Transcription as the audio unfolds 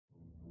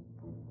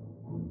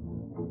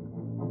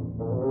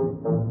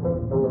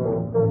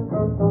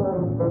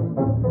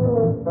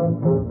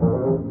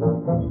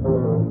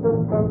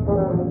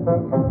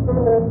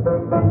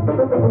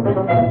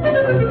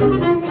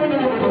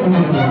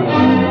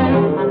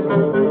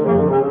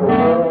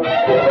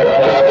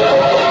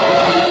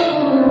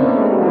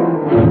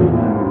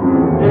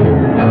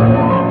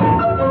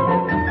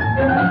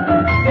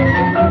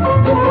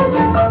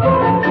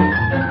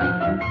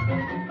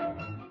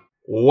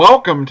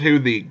Welcome to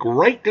the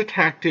Great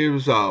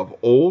Detectives of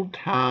Old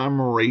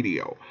Time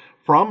Radio.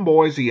 From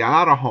Boise,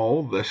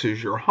 Idaho, this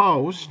is your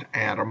host,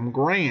 Adam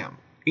Graham.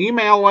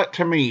 Email it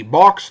to me,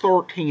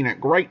 box13 at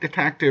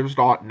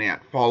greatdetectives.net.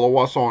 Follow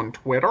us on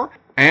Twitter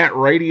at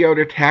Radio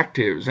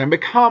Detectives and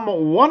become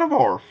one of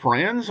our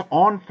friends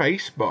on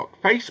Facebook,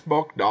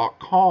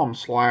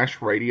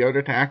 facebook.com/Radio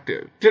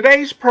Detectives.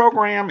 Today's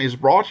program is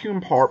brought to you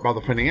in part by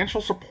the financial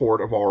support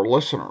of our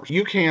listeners.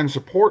 You can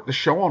support the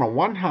show on a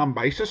one-time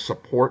basis,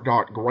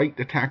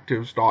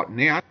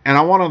 support.greatdetectives.net, and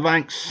I want to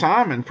thank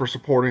Simon for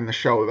supporting the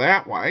show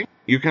that way.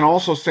 You can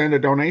also send a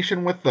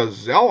donation with the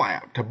Zelle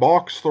app to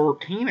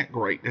box13 at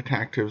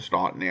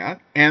greatdetectives.net.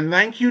 And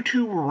thank you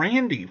to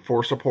Randy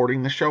for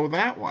supporting the show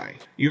that way.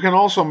 You can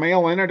also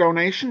mail in a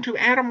donation to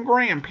Adam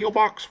Graham, P.O.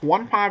 Box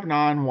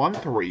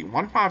 15913,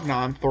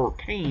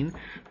 15913,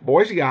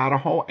 Boise,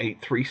 Idaho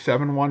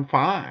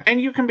 83715.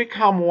 And you can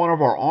become one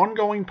of our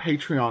ongoing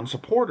Patreon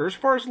supporters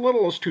for as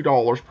little as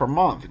 $2 per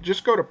month.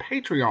 Just go to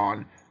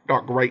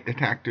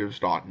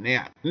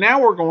patreon.greatdetectives.net. Now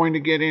we're going to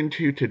get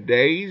into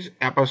today's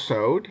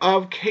episode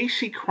of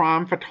Casey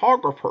Crime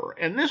Photographer,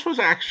 and this was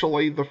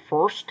actually the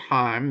first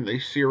time the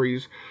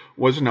series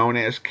was known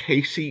as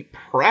Casey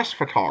Press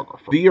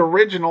Photographer. The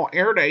original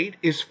air date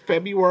is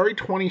February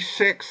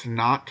 26,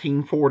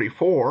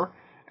 1944,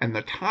 and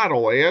the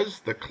title is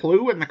The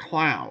Clue in the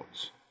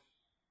Clouds.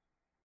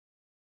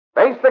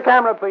 Face the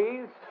camera,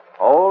 please.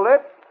 Hold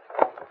it.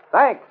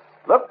 Thanks.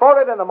 Look for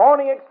it in the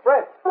Morning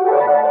Express.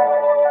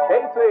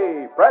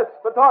 Casey, Press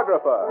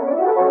Photographer.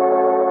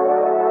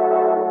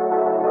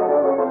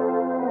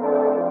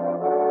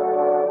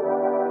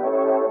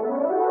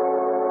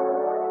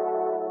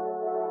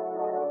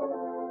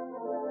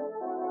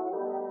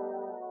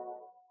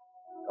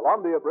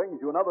 Columbia brings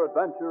you another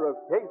adventure of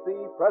Casey,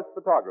 Press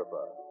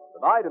Photographer.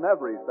 Tonight and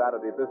every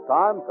Saturday at this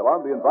time,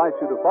 Columbia invites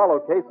you to follow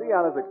Casey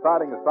on his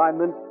exciting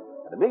assignment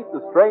and to meet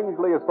the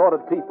strangely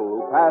assorted people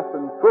who pass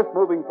in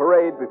swift-moving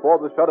parade before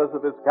the shutters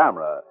of his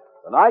camera.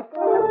 Tonight,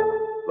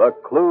 The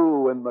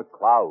Clue in the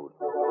Clouds.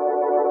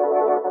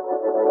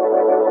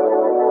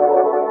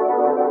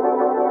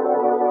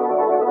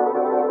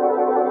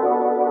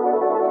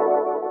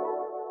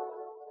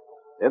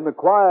 In the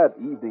quiet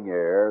evening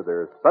air,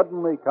 there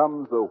suddenly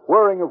comes a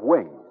whirring of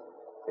wings.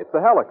 It's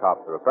a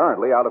helicopter,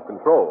 apparently out of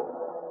control.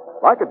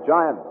 Like a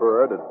giant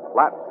bird, it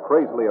flaps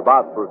crazily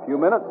about for a few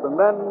minutes and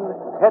then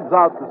heads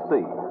out to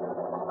sea.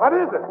 What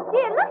is it?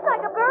 Gee, it looks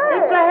like a bird.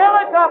 It's a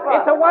helicopter.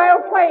 It's a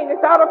wild plane.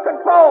 It's out of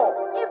control.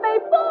 It may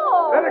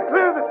fall. Let it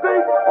clear the sea.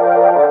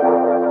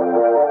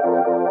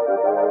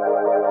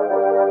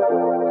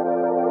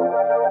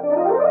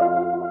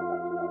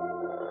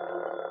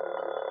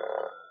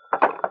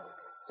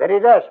 City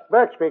desk.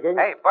 Burke speaking.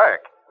 Hey,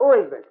 Burke. Who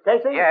is this?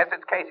 Casey? Yes,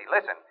 it's Casey.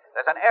 Listen,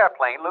 there's an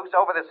airplane loose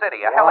over the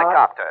city, a What?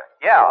 helicopter.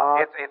 Yeah,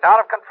 What? it's out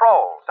of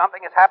control.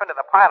 Something has happened to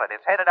the pilot.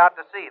 It's headed out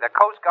to sea. The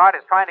Coast Guard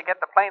is trying to get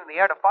the plane in the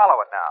air to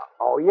follow it now.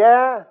 Oh,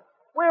 yeah?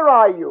 Where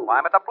are you? Well,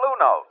 I'm at the Blue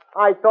Note.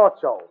 I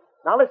thought so.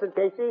 Now, listen,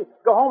 Casey.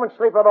 Go home and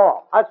sleep it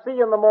off. I'll see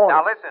you in the morning.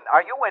 Now, listen,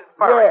 are you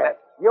inferring Yeah. that...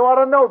 You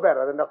ought to know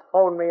better than to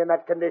phone me in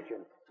that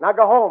condition. Now,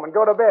 go home and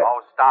go to bed.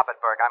 Oh, stop it,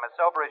 Burke. I'm as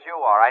sober as you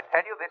are. I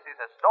tell you, this is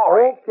a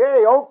story.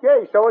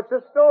 Okay. So it's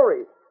a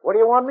story. What do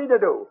you want me to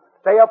do?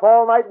 Stay up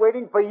all night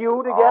waiting for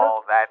you to get it?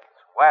 Oh, that's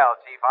swell,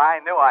 Chief. I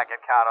knew I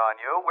could count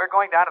on you. We're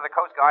going down to the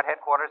Coast Guard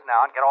headquarters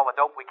now and get all the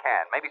dope we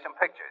can. Maybe some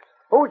pictures.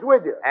 Who's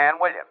with you? Ann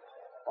Williams.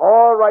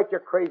 All right, you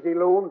crazy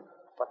loon.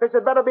 But this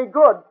had better be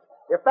good.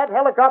 If that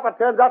helicopter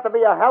turns out to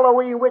be a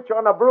Halloween witch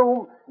on a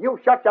broom, you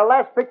shot your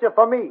last picture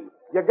for me.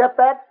 You get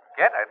that?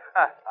 Get it?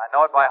 I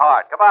know it by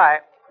heart. Goodbye.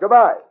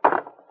 Goodbye.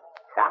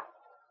 Ha.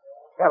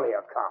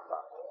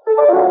 Helicopter.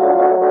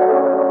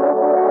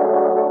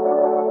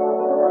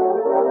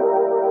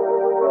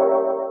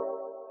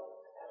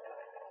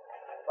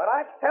 But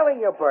I'm telling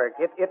you, Burke,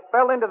 it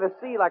fell into the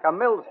sea like a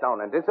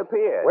millstone and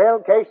disappeared. Well,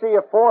 Casey,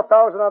 if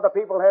 4,000 other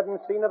people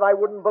hadn't seen it, I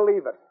wouldn't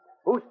believe it.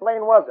 Whose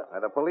plane was it?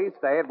 The police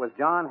say it was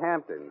John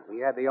Hampton's. He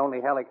had the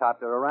only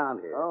helicopter around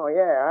here. Oh,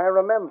 yeah, I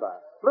remember.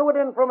 Flew it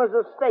in from his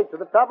estate to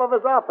the top of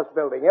his office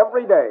building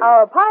every day.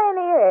 Our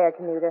pioneer air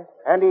commuter.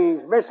 And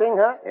he's missing,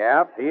 huh?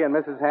 Yep, he and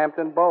Mrs.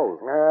 Hampton both.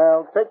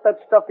 Well, take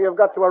that stuff you've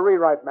got to a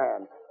rewrite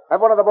man.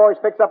 Have one of the boys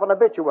fix up an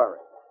obituary.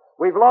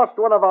 We've lost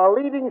one of our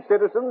leading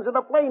citizens in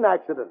a plane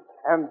accident.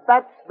 And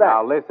that's that.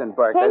 Now, listen,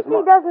 Burke. Casey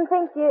doesn't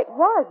think it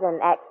was an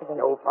accident.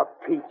 Oh, for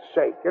Pete's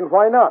sake. And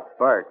why not?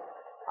 Burke,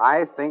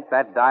 I think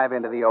that dive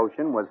into the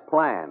ocean was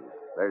planned.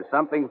 There's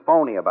something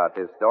phony about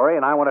this story,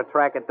 and I want to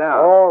track it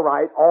down. All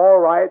right.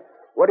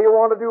 What do you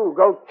want to do?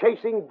 Go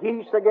chasing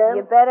geese again?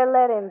 You better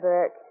let him,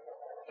 Burke.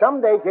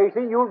 Someday,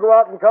 Casey, you'll go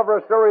out and cover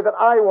a story that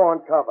I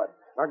want covered.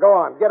 Now, go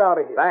on. Get out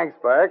of here. Thanks,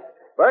 Burke.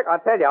 Burke, I'll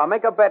tell you, I'll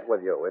make a bet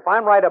with you. If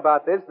I'm right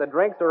about this, the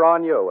drinks are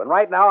on you. And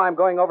right now, I'm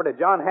going over to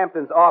John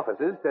Hampton's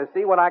offices to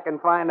see what I can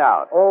find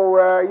out. Oh,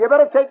 you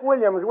better take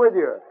Williams with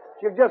you.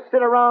 She'll just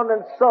sit around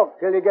and sulk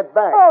till you get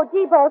back. Oh,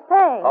 Jeebo,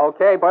 thanks.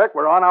 Okay, Burke,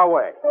 we're on our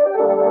way.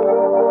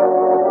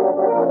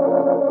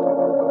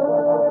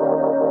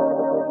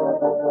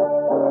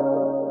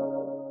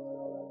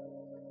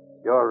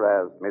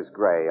 Miss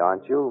Gray,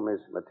 aren't you?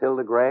 Miss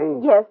Matilda Gray?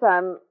 Yes,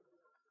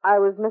 I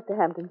was Mr.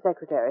 Hampton's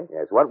secretary.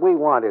 Yes, what we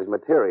want is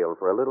material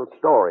for a little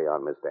story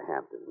on Mr.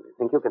 Hampton. Do you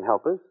think you can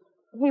help us?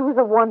 He was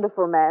a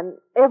wonderful man.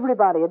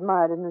 Everybody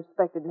admired and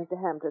respected Mr.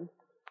 Hampton.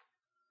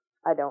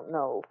 I don't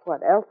know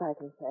what else I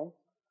can say.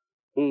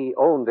 He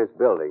owned this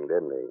building,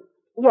 didn't he?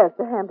 Yes,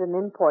 the Hampton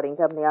Importing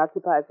Company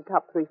occupies the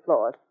top 3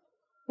 floors.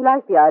 He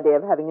liked the idea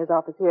of having his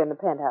office here in the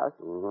penthouse.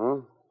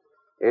 Mm-hmm.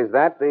 Is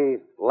that the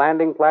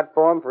landing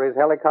platform for his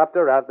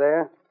helicopter out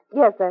there?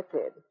 Yes, that's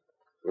it.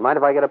 You mind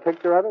if I get a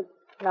picture of it?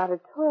 Not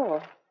at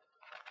all.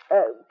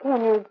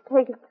 Can you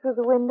take it through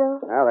the window?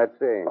 Well, let's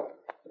see.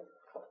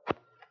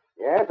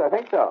 Yes, I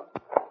think so.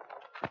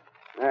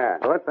 There,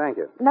 good, thank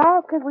you.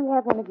 Now, could we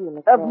have one of you,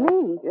 Mr. Of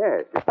me?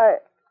 Yes.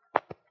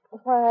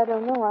 Why, I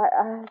don't know.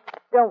 I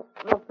don't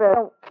look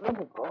very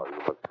presentable. Oh,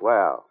 you look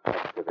swell.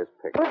 Let's get this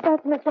picture. But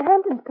that's Mr.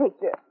 Hampton's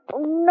picture. Oh,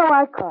 no,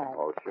 I cried.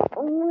 Oh, sure.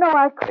 Oh, no,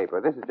 I cried.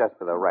 Paper, this is just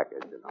for the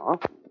record, you know.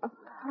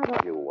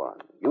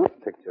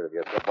 You'd picture of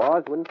your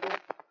boss, wouldn't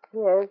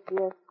you?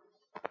 Yes.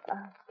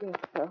 I think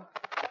so.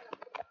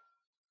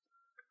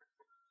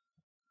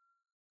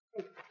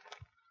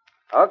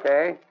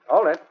 Okay,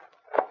 hold it.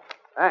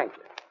 Thanks.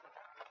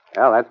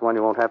 Well, that's one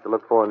you won't have to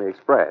look for in the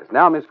Express.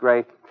 Now, Miss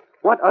Gray,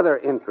 what other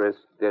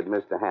interests did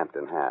Mr.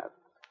 Hampton have?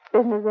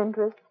 Business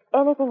interest?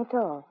 Anything at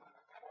all.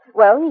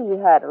 Well, he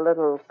had a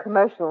little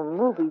commercial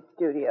movie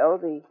studio,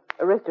 the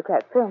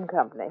Aristocrat Film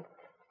Company.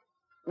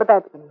 But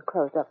that's been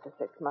closed up for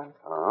 6 months.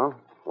 Oh?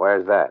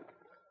 Where's that?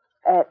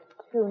 At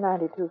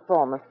 292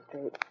 Falmouth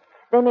Street.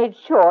 They made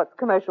shorts,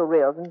 commercial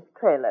reels, and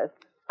trailers.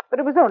 But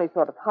it was only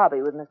sort of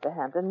hobby with Mr.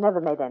 Hampton. Never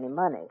made any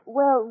money.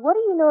 Well, what do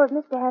you know of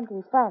Mr.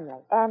 Hampton's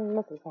family and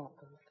Mrs.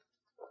 Hampton?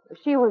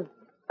 She was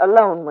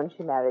alone when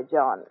she married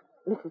John.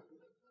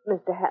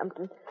 Mr.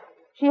 Hampton.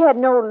 She had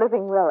no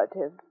living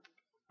relatives.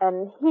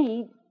 And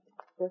he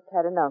just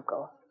had an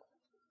uncle.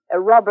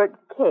 Robert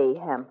K.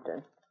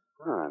 Hampton.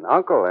 Oh, an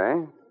uncle,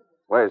 eh?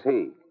 Where's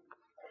he?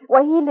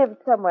 Why, he lived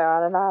somewhere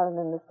on an island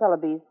in the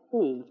Celebes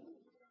Sea.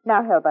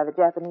 Now held by the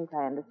Japanese,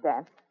 I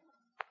understand.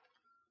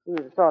 He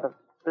was a sort of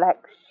black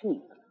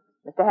sheep.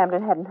 Mr.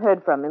 Hampton hadn't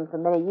heard from him for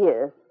many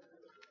years.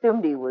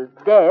 Assumed he was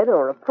dead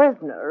or a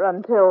prisoner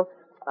until...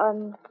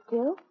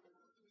 Until?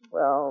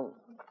 Well,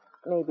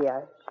 maybe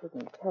I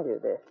shouldn't tell you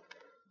this.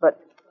 But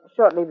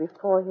shortly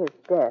before his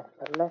death,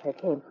 a letter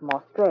came from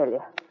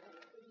Australia.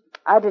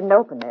 I didn't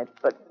open it,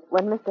 but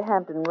when Mr.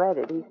 Hampton read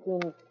it, he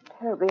seemed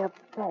terribly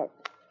upset.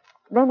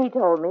 Then he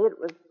told me it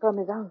was from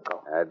his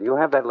uncle. Do you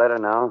have that letter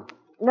now?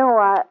 No,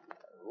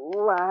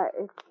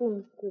 it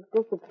seems to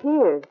have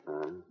disappeared.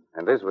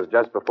 And this was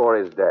just before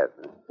his death.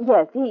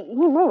 Yes, he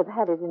may have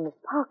had it in his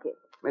pocket.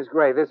 Miss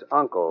Gray, this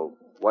uncle,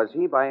 was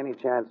he by any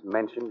chance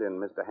mentioned in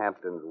Mr.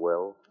 Hampton's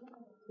will?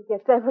 He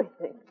gets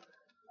everything.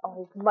 All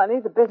his money,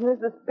 the business,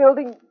 this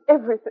building,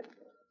 everything.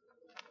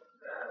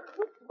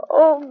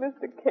 Oh,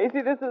 Mr.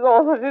 Casey, this is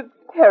all such a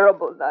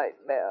terrible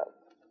nightmare.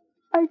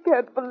 I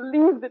can't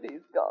believe that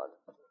he's gone.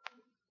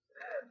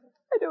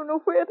 I don't know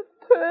where to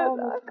turn. Oh,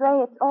 Miss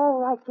Gray, it's all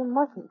right. You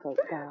mustn't break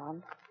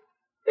down.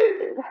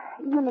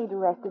 You need to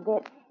rest a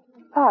bit.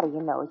 Powder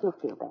your nose. You'll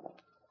feel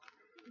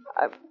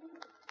better.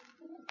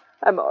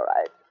 I'm all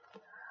right.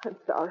 I'm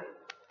sorry.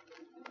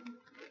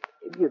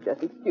 If you'll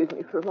just excuse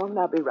me for a moment,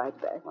 I'll be right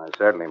back. Well,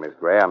 certainly, Miss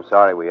Gray. I'm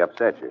sorry we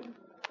upset you.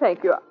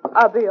 Thank you.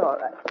 I'll be all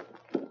right.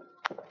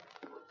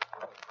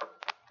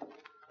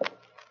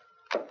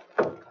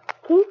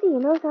 Casey, you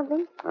know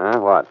something?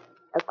 What?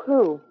 A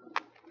clue.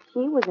 She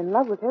was in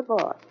love with her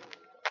boss.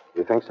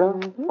 You think so?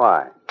 Mm-hmm.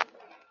 Why?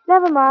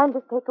 Never mind.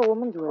 Just take a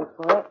woman's word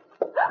for it.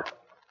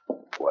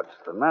 What's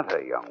the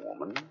matter, young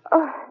woman?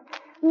 Oh,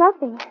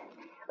 nothing.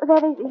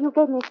 That is, you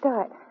gave me a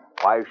start.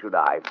 Why should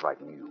I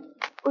frighten you?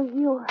 Oh,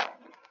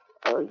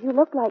 you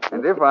look like...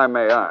 And if I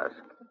may ask,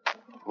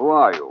 who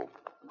are you?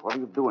 What are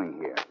you doing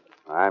here?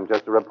 I'm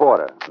just a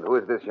reporter. And who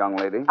is this young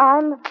lady?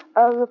 I'm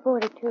a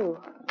reporter, too.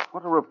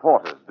 What are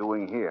reporters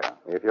doing here?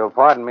 If you'll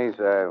pardon me,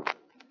 sir,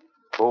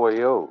 who are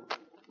you?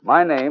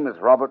 My name is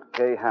Robert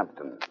K.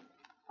 Hampton.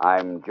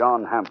 I'm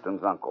John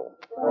Hampton's uncle.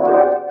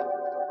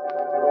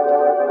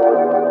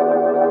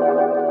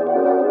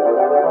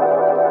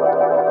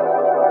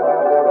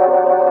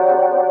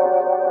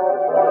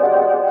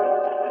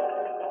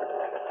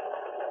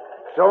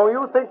 So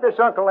you think this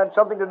uncle had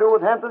something to do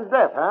with Hampton's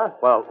death, huh?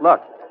 Well,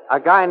 look, a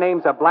guy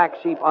names a black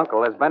sheep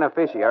uncle as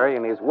beneficiary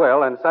in his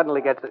will and suddenly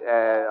gets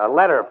a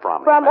letter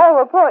from him. From all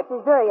reports,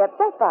 he's very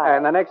upset by it.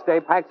 And the next day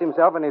packs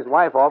himself and his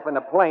wife off in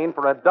a plane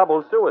for a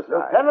double suicide.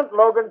 Lieutenant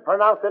Logan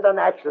pronounced it an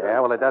accident. Yeah,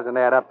 well, it doesn't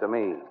add up to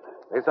me.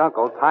 This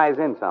uncle ties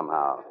in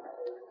somehow.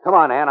 Come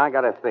on, Ann, I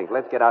gotta think.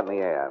 Let's get out in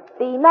the air.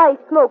 The nice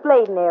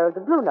smoke-laden air of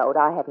the Blue Note,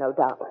 I have no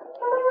doubt.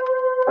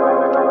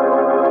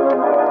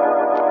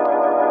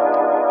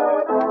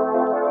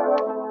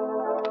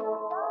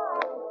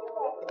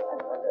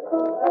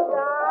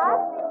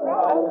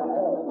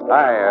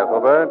 Hi,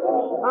 Ethelbert.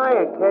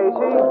 Hiya,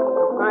 Casey.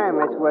 Hiya,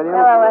 Miss Williams.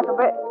 Hello,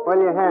 Ethelbert.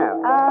 What'll you have?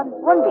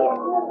 One beer.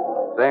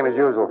 Same as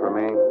usual for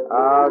me.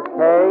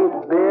 Okay,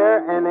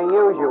 beer and the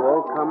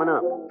usual coming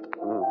up.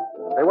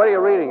 Say, what are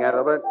you reading,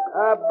 Ethelbert?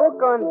 A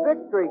book on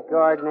victory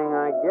gardening,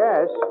 I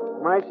guess.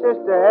 My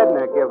sister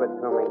Edna gave it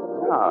to me.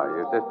 Oh,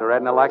 your sister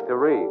Edna liked to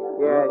read.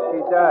 Yeah, she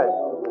does.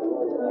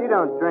 She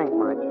don't drink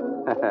much.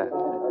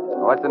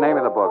 What's the name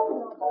of the book?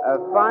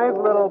 5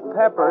 Little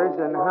Peppers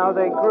and How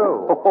They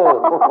Grew.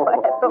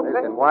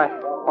 Listen,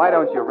 why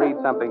don't you read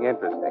something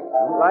interesting?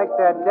 Like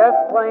that death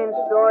plane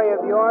story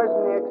of yours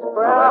in the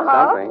Express? Oh,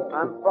 that's something.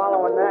 I'm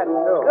following that,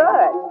 too.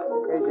 Good.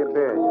 Here's your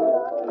beers.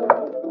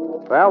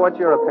 Well, what's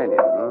your opinion?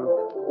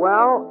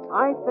 Well,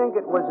 I think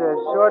it was a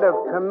sort of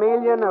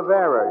chameleon of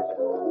errors.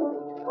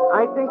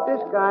 I think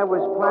this guy was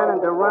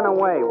planning to run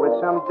away with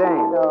some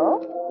dame.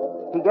 Oh?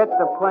 He gets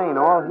the plane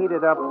all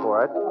heated up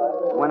for it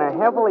when a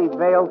heavily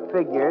veiled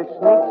figure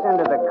sneaks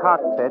into the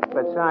cockpit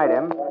beside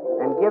him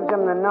and gives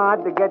him the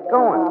nod to get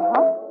going.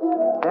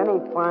 Then he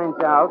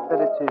finds out that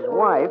it's his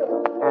wife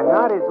and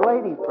not his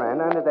lady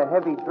friend under the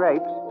heavy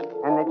drapes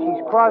and that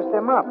she's crossed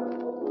him up.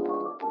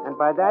 And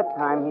by that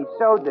time, he's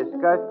so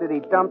disgusted he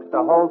dumps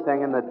the whole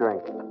thing in the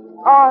drink.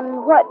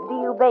 On what do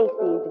you base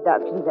these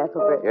deductions,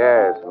 Ethelbert?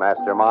 Yes,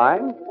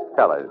 mastermind.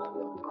 Tell us.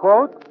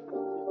 Quote,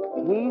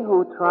 he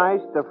who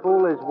tries to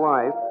fool his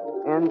wife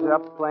ends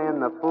up playing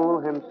the fool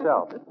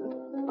himself.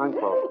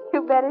 Unquote.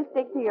 You better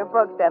stick to your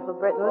books,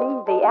 Ethelbert, and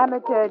leave the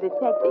amateur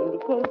detecting to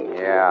Casey.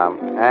 Yeah,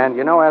 and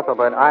you know,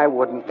 Ethelbert, I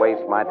wouldn't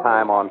waste my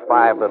time on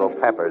 5 Little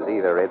Peppers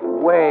either. It's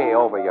way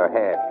over your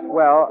head.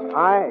 Well,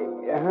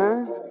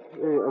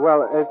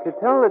 to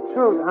tell the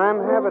truth, I'm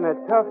having a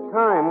tough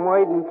time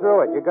wading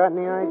through it. You got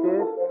any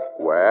ideas?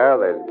 Well,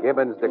 there's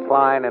Gibbon's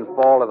Decline and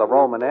Fall of the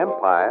Roman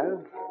Empire.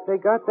 They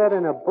got that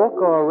in a book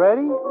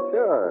already?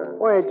 Sure.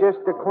 Well, it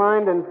just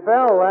declined and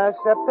fell last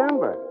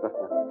September.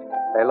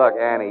 Hey, look,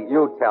 Annie,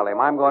 you tell him.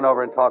 I'm going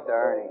over and talk to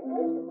Ernie.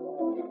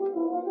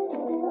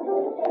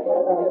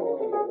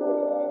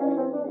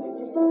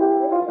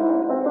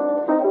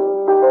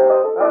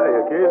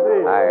 Hiya,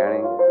 Casey. Hi,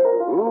 Ernie.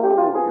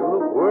 Ooh, you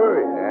look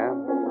worried. Yeah?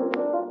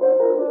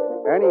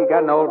 Ernie, you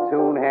got an old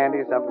tune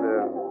handy?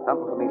 Something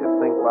for me to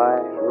think by?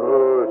 Sure.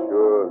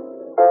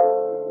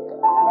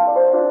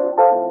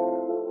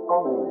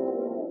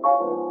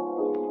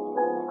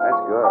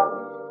 That's good.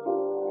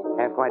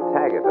 Can't quite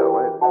tag it, though,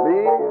 is it?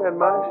 Me and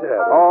my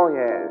shadow. Oh,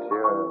 yeah,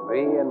 sure.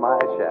 Me and my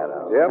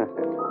shadow.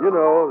 Yep. You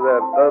know,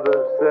 that other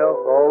self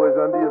always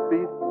under your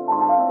feet?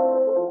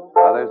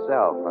 Other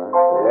self, huh?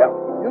 Yep.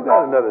 You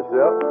got another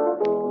self.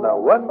 Now,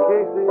 one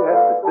Casey has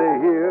to stay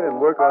here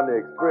and work on the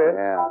Express.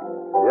 Yeah.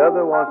 The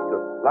other wants to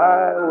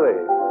fly away.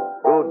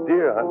 Go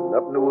deer hunting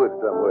up in the woods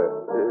somewhere.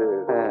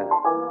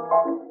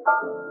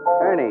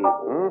 Ernie,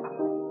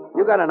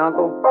 you got an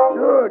uncle?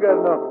 Sure, I got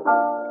an uncle.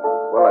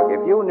 Well, look,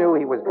 if you knew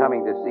he was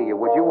coming to see you,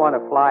 would you want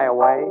to fly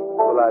away?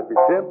 Well, I'd be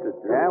tempted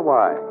to. Yeah,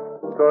 why?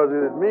 Because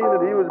it'd mean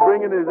that he was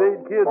bringing his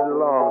 8 kids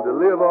along to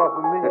live off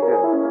of me.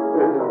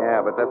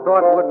 Yeah, but the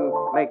thought wouldn't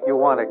make you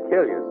want to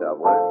kill yourself,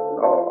 would it?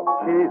 Oh,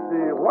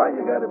 Casey, why you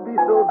gotta be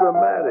so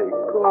dramatic?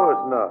 Of course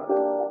not.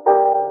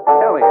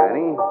 Tell me,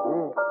 Ernie,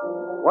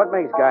 what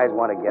makes guys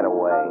want to get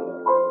away?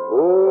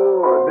 Oh,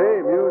 a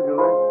name,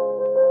 usually.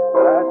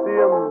 But I see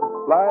them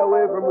fly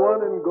away from one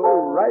and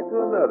go right to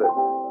another,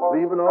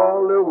 leaving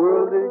all their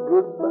worldly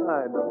goods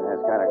behind them.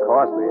 That's kind of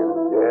costly,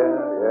 isn't it?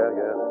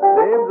 Yeah.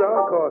 Names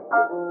are costly.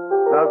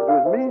 Now, if it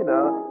was me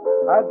now,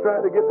 I'd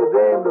try to get the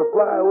dame to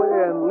fly away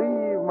and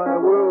leave my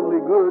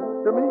worldly goods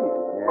to me.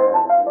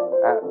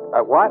 Yeah.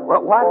 What?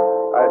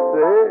 I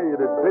say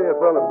it'd pay a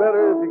fella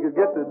better if he could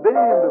get the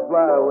dame to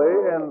fly away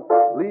and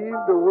leave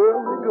the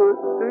worldly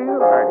goods to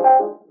him. Ernie,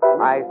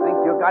 I think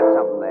you got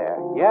something there.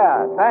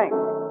 Yeah, thanks.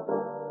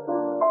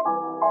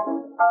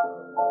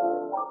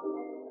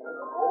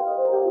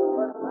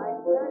 I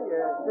tell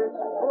you, this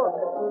book,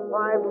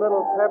 5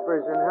 Little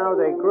Peppers and How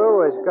They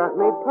Grew, has got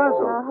me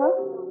puzzled.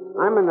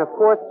 I'm in the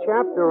 4th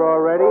chapter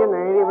already, and they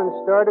ain't even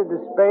started to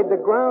spade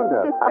the ground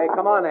up. Hey,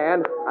 come on,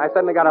 Ann. I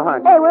suddenly got a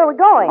hunch. Hey, where are we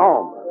going?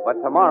 Home.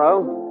 But tomorrow,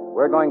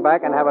 we're going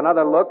back and have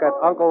another look at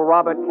Uncle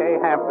Robert K.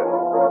 Hampton.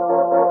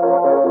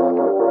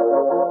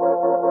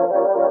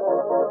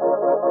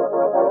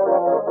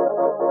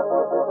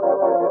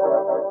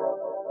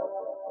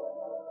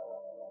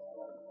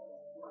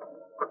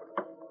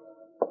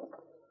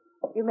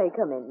 You may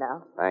come in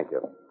now. Thank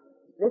you.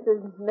 This is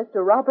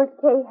Mr. Robert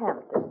K.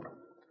 Hampton.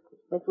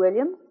 Miss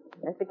Williams,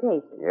 Mr.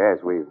 Casey.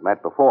 Yes, we've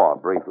met before,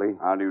 briefly.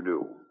 How do you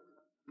do?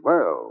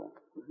 Well,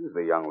 this is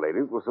the young lady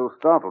who was so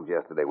startled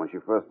yesterday when she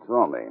first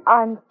saw me.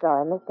 I'm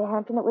sorry, Mr.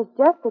 Hampton. It was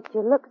just that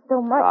you looked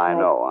so much I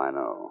like...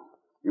 know.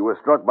 You were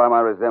struck by my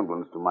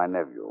resemblance to my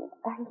nephew.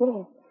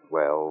 Yes.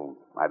 Well,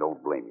 I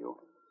don't blame you.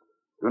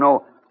 You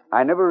know,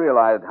 I never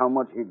realized how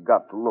much he'd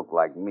got to look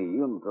like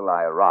me until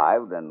I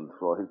arrived and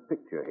saw his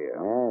picture here.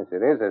 Yes,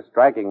 it is a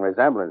striking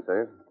resemblance,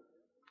 sir.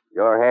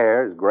 Your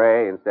hair is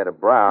gray instead of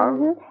brown.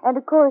 Mm-hmm. And,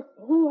 of course,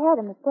 he had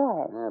a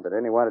mustache. Yeah, but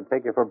anyone would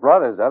take you for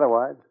brothers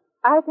otherwise.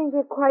 I think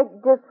they're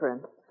quite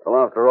different.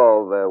 Well, after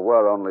all, there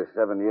were only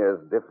 7 years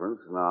difference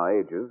in our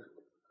ages.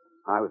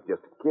 I was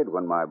just a kid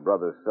when my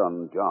brother's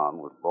son, John,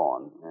 was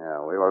born.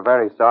 Yeah, we were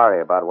very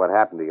sorry about what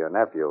happened to your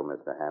nephew,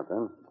 Mr.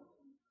 Hampton.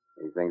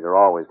 These things are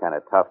always kind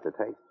of tough to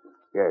take.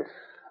 Yes,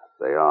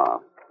 they are.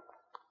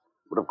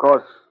 But of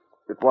course,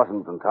 it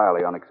wasn't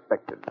entirely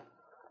unexpected.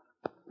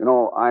 You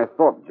know, I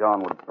thought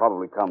John would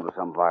probably come to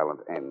some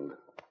violent end.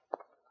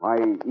 Why,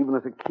 even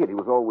as a kid, he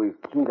was always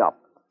keyed up.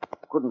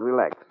 Couldn't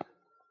relax.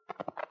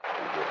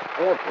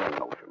 Airplane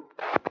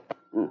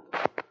notion.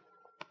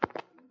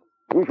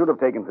 He should have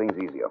taken things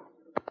easier.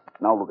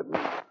 Now look at me.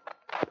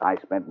 I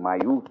spent my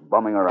youth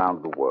bumming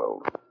around the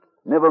world.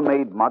 Never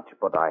made much,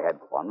 but I had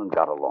fun and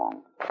got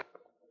along.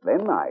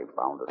 Then I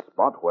found a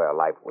spot where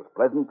life was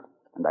pleasant,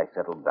 and I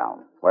settled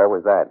down. Where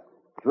was that?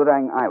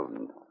 Jurang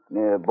Island,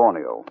 near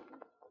Borneo.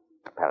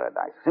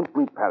 Paradise.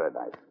 Simply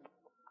paradise.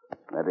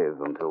 That is,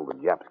 until the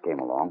Japs came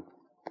along.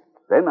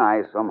 Then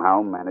I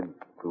somehow managed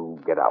to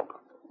get out.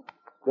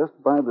 Just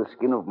by the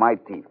skin of my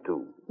teeth,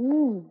 too.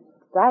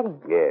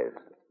 Exciting. Yes.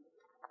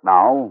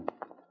 Now,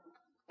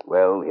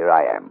 well, here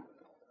I am.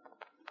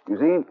 You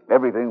see,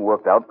 everything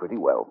worked out pretty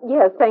well.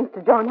 Yes, thanks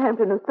to John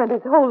Hampton, who spent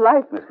his whole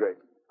life... Miss Gray,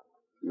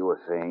 you were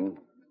saying?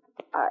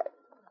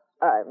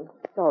 I'm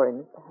sorry,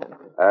 Mr.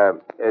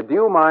 Hampton. Do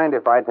you mind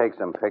if I take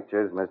some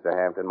pictures, Mr.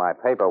 Hampton? My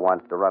paper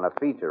wants to run a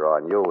feature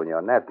on you and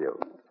your nephew.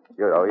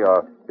 You know,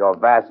 your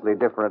vastly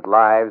different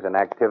lives and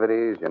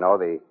activities. You know,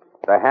 the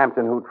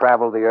Hampton who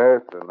traveled the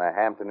earth and the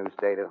Hampton who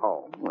stayed at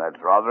home. Well,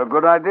 that's rather a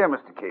good idea,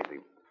 Mr.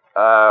 Casey.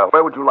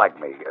 Where would you like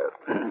me?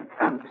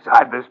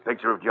 Beside this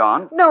picture of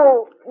John?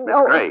 No. Miss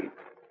Gray.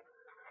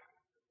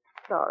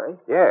 Sorry.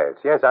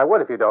 Yes, I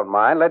would if you don't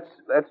mind.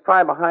 Let's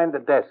try behind the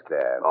desk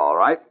there. All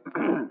right.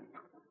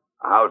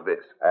 How's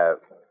this?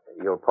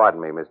 You'll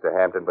pardon me, Mr.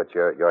 Hampton, but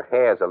your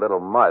hair's a little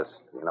mussed.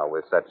 You know,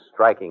 with such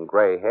striking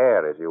gray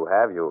hair as you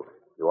have, you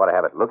ought to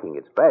have it looking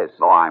its best.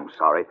 Oh, I'm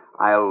sorry.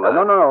 I'll...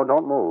 No,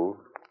 don't move.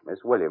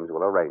 Miss Williams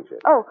will arrange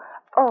it. Oh,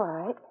 all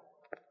right.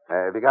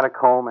 Have you got a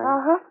comb, Ann?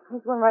 Uh-huh.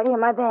 There's one right here in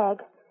my bag.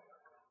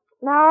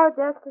 Now,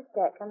 just a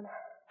second.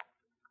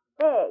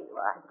 There you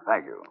are.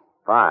 Thank you.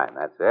 Fine,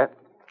 that's it.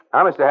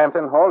 Now, Mr.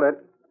 Hampton, hold it.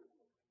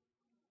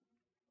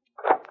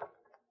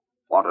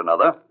 Want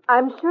another?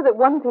 I'm sure that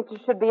one picture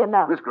should be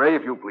enough. Miss Gray,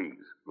 if you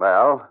please.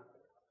 Well,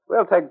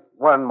 we'll take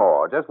one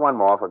more. Just one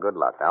more for good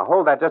luck. Now,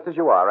 hold that just as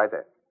you are, right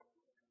there.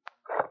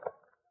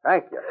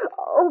 Thank you.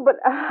 Oh, but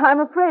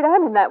I'm afraid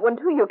I'm in that one,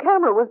 too. Your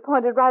camera was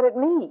pointed right at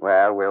me.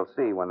 Well, we'll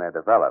see when they're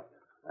developed.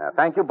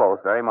 Thank you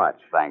both very much.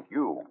 Thank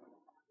you.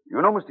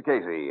 You know, Mr.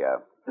 Casey,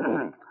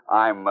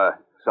 I'm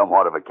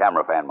somewhat of a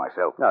camera fan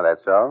myself. No,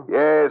 that's so?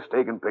 Yes,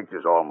 taken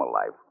pictures all my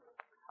life.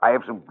 I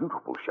have some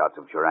beautiful shots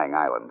of Jurang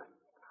Island.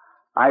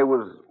 I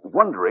was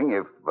wondering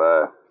if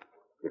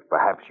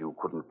perhaps you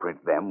couldn't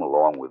print them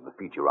along with the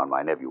feature on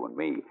my nephew and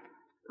me.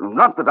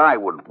 Not that I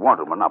would want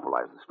to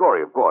monopolize the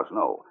story, of course,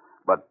 no.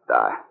 But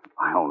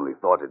I only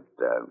thought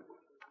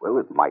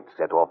it might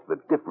set off the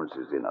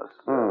differences in us.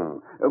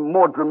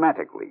 More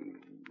dramatically.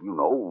 You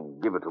know,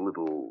 give it a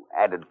little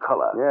added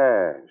color.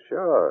 Yeah,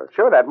 sure.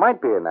 Sure, that might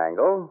be an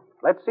angle.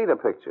 Let's see the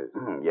pictures.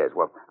 Yes,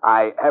 well,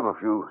 I have a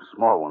few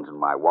small ones in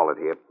my wallet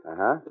here.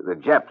 Uh-huh. The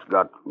Japs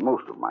got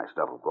most of my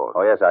stuff, of course.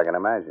 Oh, yes, I can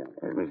imagine.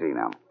 Let me see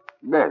now.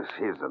 Yes,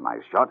 here's a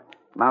nice shot.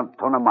 Mount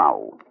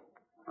Tonamau.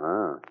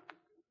 Ah.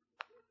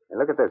 Hey,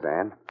 look at this,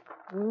 Ann.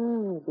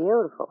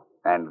 Beautiful.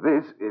 And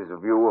this is a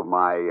view of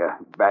my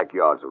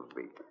backyard, so to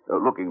speak,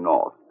 looking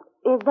north.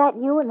 Is that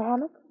you in the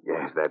hammock?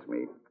 Yes, that's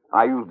me.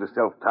 I used a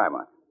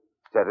self-timer.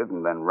 Set it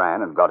and then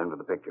ran and got into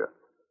the picture.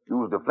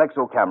 Used a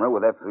flexo camera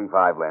with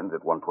f3.5 lens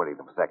at 1/20th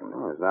of a second.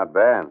 Oh, it's not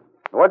bad.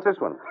 What's this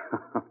one?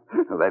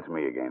 That's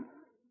me again.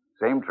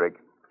 Same trick.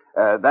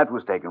 That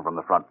was taken from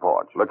the front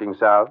porch. Looking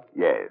south?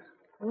 Yes.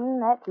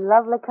 That's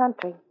lovely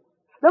country.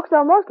 Looks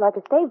almost like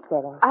a stage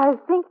setting. I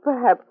think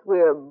perhaps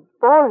we're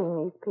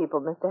boring these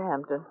people, Mr.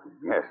 Hampton.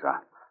 Yes,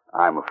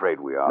 I'm afraid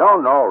we are.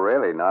 No,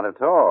 really, not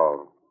at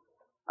all.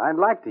 I'd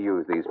like to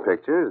use these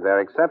pictures. They're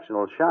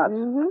exceptional shots.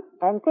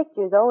 And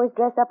pictures always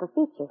dress up a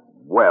feature.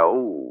 Well,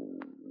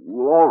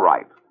 all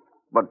right.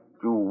 But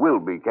you will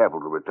be careful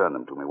to return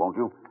them to me, won't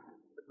you?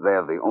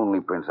 They're the only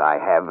prints I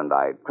have, and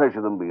I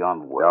treasure them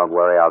beyond words. Don't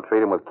worry, I'll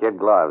treat them with kid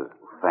gloves.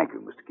 Thank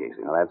you, Mr.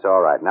 Casey. Now, that's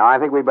all right. Now, I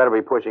think we'd better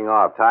be pushing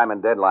off. Time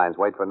and deadlines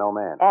wait for no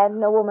man.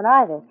 And no woman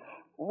either.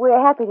 We're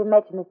happy to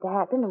meet you, Mr.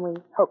 Hampton, and we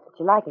hope that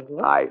you like it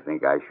here. I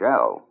think I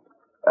shall.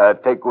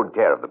 Take good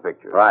care of the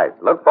picture. Right.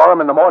 Look for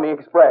them in the Morning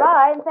Express.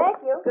 Fine, thank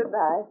you.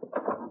 Goodbye.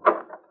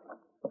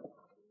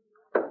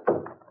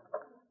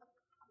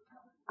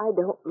 I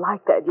don't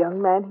like that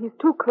young man. He's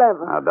too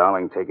clever. Now,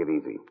 darling, take it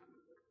easy.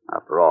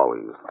 After all,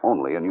 he's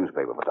only a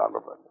newspaper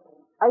photographer.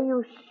 Are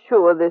you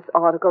sure this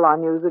article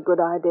on you is a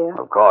good idea?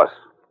 Of course.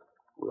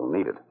 We'll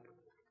need it.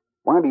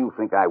 Why do you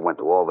think I went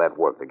to all that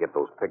work to get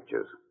those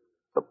pictures?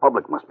 The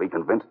public must be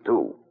convinced,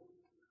 too.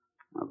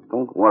 Now,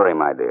 don't worry,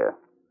 my dear.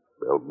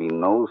 There'll be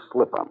no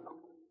slip-up.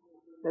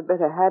 There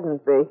better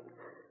hadn't be.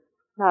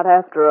 Not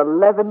after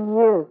 11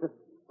 years of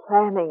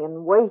planning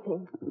and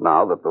waiting.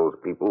 Now that those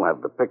people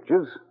have the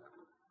pictures,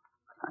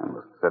 I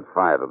must set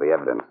fire to the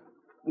evidence.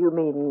 You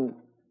mean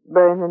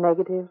burn the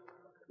negatives?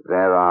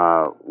 There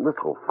are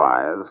little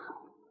fires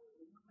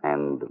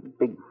and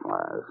big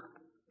fires.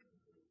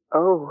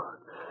 Oh.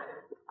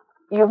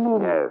 You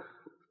mean... Yes.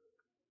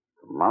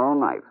 Tomorrow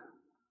night.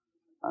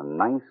 A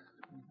nice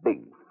big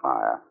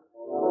fire.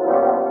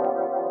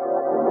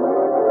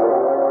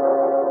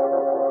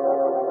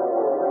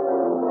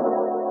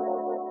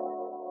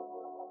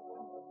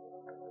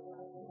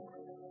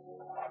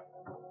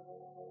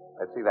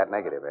 Let's see that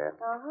negative, eh?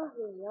 Uh-huh,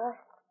 here you are.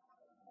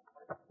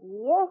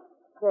 Yes,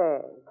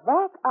 sir.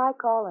 That I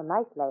call a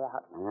nice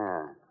layout.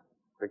 Yeah.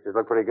 Pictures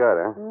look pretty good,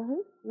 huh?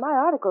 Mm-hmm. My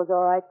article's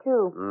all right,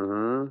 too.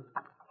 Mm-hmm.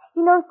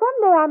 You know,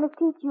 someday I must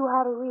teach you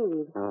how to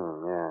read.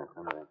 Yeah,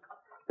 someday.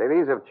 Say,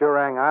 these of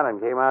Churang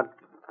Island came out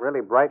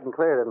really bright and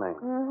clear, didn't they?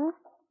 Mm-hmm.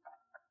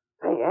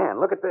 Hey, Ann,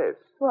 look at this.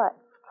 What?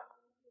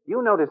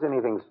 You notice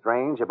anything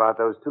strange about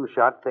those two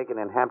shots taken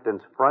in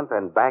Hampton's front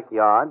and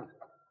backyards?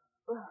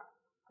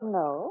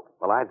 No.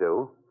 Well, I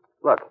do.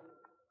 Look.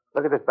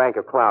 Look at this bank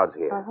of clouds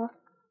here. Uh-huh.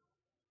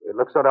 It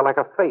looks sort of like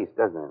a face,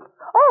 doesn't it?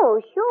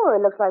 Oh, sure.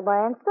 It looks like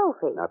my Aunt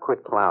Sophie. Now,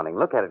 quit clowning.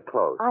 Look at it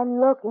close. I'm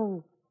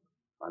looking.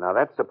 Well, now,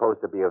 that's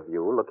supposed to be a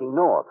view looking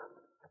north.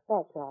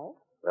 That's right.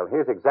 Well,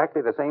 here's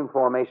exactly the same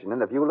formation in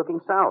the view looking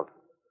south.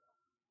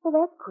 Well,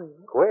 that's queer.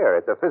 Queer.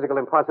 It's a physical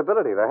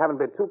impossibility. There haven't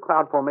been two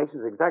cloud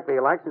formations exactly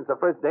alike since the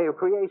first day of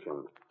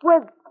creation.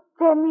 Well,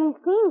 then these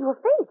scenes were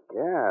fake.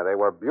 Yeah, they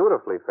were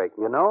beautifully fake.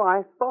 You know,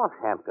 I thought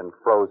Hampton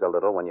froze a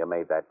little when you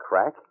made that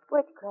crack.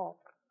 Which crack?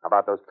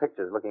 About those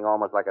pictures looking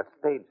almost like a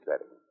stage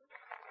setting.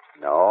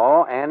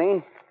 No,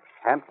 Annie.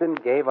 Hampton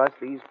gave us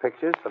these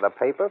pictures for the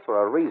paper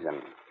for a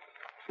reason.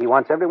 He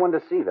wants everyone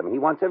to see them. He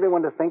wants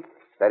everyone to think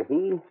that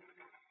he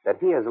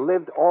has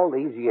lived all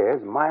these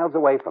years miles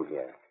away from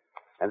here,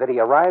 and that he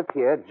arrived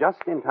here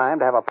just in time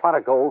to have a pot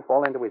of gold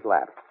fall into his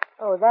lap.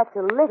 Oh, that's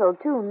a little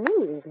too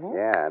neat, isn't it?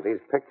 Yeah, these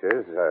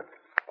pictures are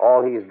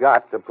all he's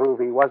got to prove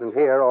he wasn't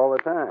here all the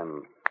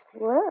time.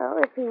 Well,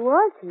 if he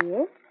was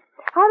here,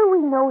 how do we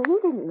know he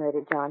didn't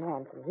murder John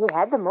Hampton? He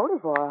had the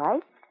motive, all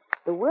right.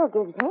 The will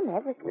gives him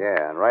everything.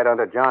 Yeah, and right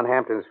under John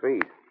Hampton's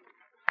feet.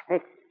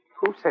 Hey,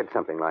 who said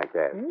something like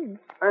that?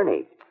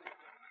 Ernie.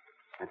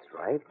 That's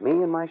right, me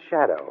and my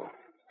shadow.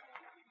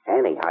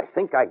 Annie, I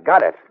think I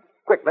got it.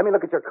 Quick, let me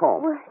look at your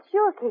comb. Well,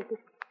 sure, Casey.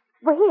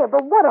 But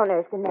what on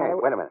earth's the matter? Hey,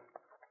 wait a minute.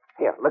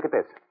 Here, look at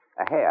this.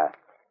 A hair.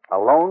 A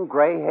lone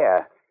gray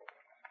hair.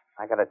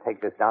 I gotta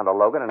take this down to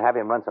Logan and have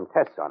him run some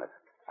tests on it.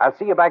 I'll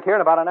see you back here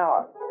in about an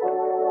hour.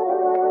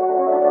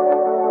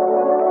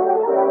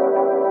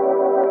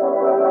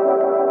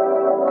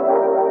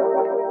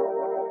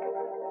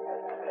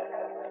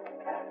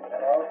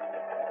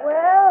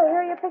 Well, here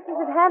are your pictures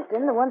of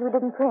Hampton, the ones we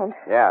didn't print.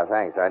 Yeah,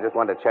 thanks. I just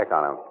wanted to check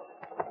on him.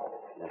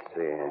 Let's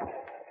see.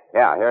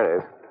 Yeah, here it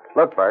is.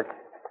 Look, Burke.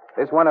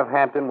 This one of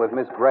Hampton with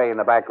Miss Gray in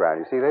the background.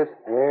 You see this?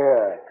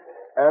 Yeah.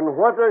 And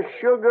what a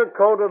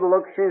sugar-coated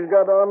look she's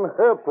got on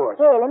her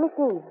portrait. Here, let me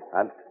see.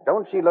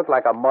 Don't she look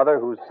like a mother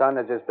whose son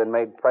has just been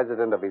made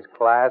president of his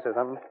class or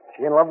something?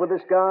 She in love with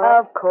this guy?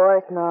 Of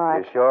course not.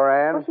 You sure,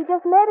 Ann? Well, she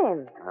just met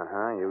him.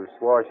 Uh-huh. You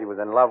swore she was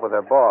in love with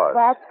her boss.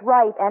 That's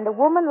right. And a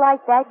woman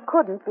like that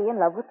couldn't be in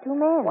love with two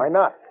men. Why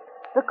not?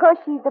 Because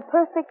she's the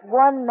perfect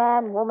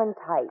one-man woman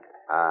type.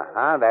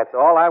 Uh-huh. That's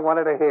all I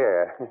wanted to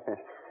hear.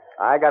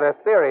 I got a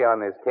theory on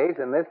this case,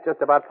 and this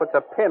just about puts a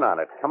pin on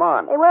it. Come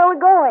on. Hey, where are we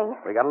going?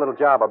 We got a little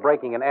job of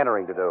breaking and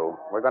entering to do.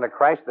 We're going to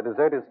crash the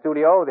deserted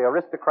studio of the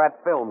Aristocrat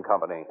Film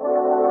Company.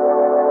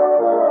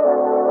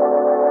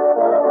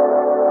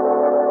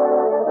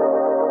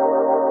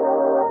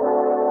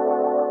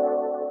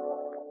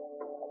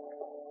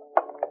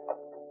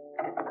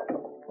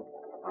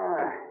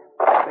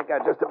 I think I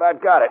just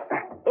about got it.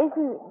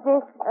 Isn't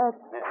this a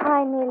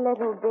tiny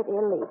little bit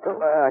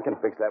illegal? I can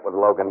fix that with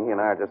Logan. He and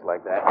I are just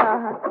like that.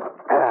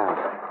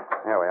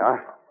 There we are.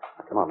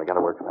 Come on, we got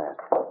to work fast.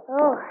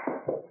 Oh,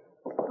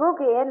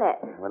 spooky, isn't it?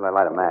 Where did I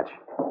light a match?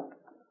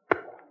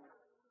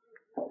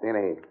 See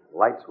any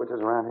light switches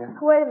around here?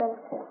 Wait a minute.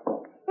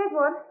 Here's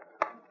one.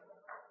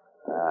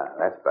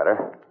 That's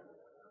better.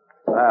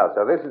 Wow,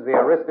 so this is the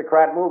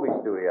Aristocrat Movie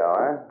Studio,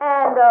 huh?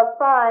 And a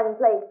fine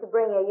place to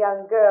bring a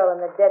young girl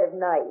in the dead of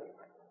night.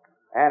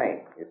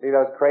 Annie, you see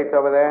those crates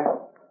over there?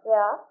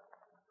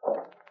 Yeah?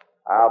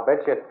 I'll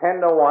bet you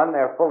 10 to 1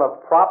 they're full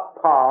of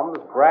prop palms,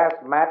 grass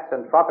mats,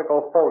 and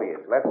tropical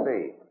foliage. Let's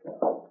see.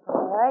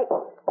 All right.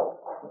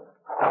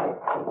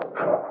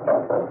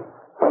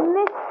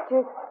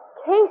 Mr.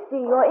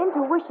 Casey, your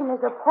intuition is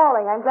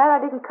appalling. I'm glad I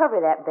didn't cover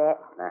that bet.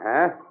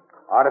 Uh-huh.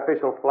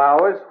 Artificial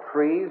flowers,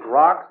 trees,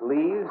 rocks,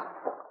 leaves,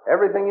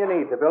 everything you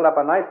need to build up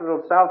a nice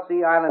little South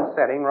Sea Island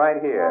setting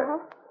right here. Uh-huh.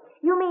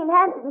 You mean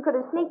Hampton could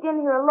have sneaked in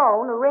here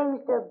alone,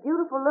 arranged a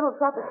beautiful little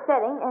tropic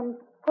setting, and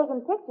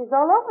taken pictures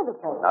all over the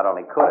place? Not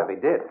only could have, he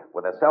did,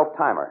 with a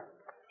self-timer.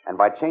 And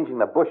by changing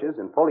the bushes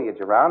and foliage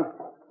around,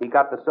 he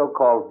got the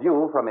so-called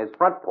view from his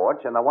front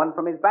porch and the one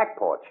from his back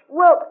porch.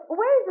 Well,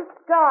 where's the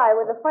sky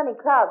with the funny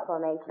cloud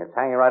formation? It's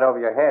hanging right over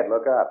your head.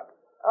 Look up.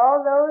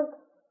 All those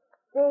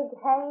big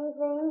hanging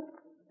things?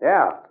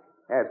 Yeah.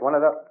 Yeah, it's one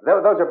of those.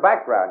 Those are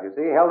backgrounds, you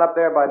see, held up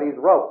there by these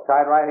ropes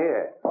tied right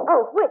here.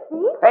 Oh, which,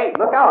 these? Hey,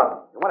 look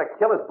out. You want to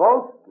kill us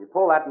both? You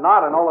pull that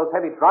knot and all those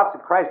heavy drops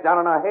would crash down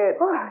on our heads.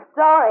 Oh,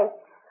 sorry.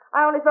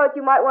 I only thought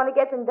you might want to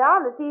get them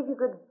down to see if you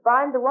could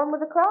find the one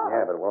with the cross.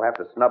 Yeah, but we'll have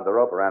to snub the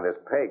rope around this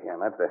peg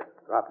and have to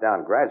drop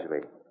down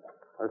gradually.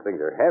 Those things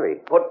are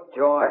heavy. Put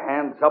your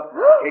hands up,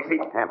 Casey.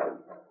 Hampton.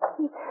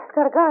 He's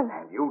got a gun.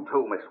 And you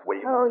too, Miss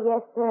Williams. Oh,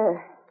 yes,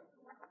 sir.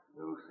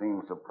 You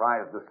seem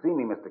surprised to see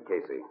me, Mr.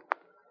 Casey.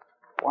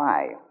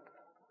 Why?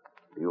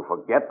 Do you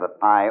forget that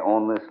I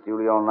own this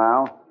studio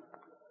now?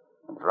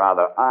 It's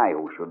rather I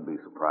who should be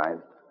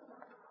surprised.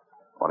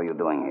 What are you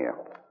doing here?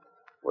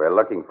 We're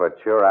looking for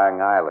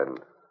Churang Island.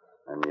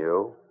 And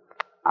you?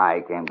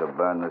 I came to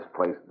burn this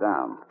place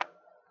down.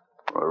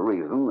 For a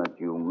reason that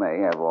you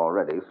may have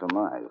already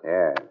surmised.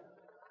 Yeah.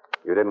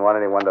 You didn't want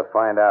anyone to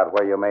find out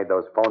where you made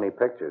those phony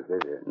pictures,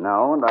 did you?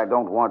 No, and I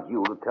don't want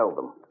you to tell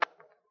them.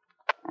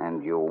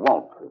 And you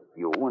won't if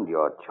you and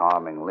your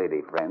charming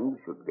lady friend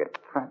should get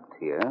trapped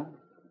here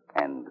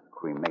and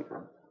cremated.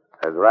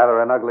 There's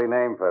rather an ugly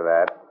name for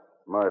that.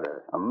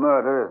 Murder. A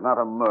murder is not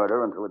a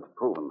murder until it's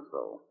proven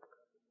so.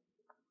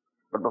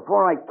 But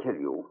before I kill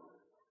you,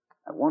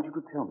 I want you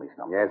to tell me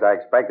something. Yes, I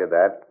expected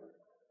that.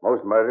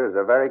 Most murderers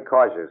are very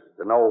cautious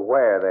to know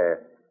where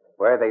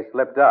they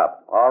slipped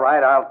up. All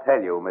right, I'll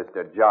tell you,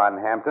 Mr. John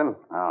Hampton.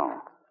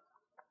 Oh,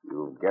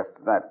 you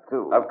guessed that,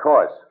 too. Of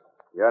course.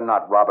 You're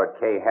not Robert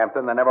K.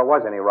 Hampton. There never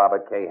was any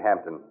Robert K.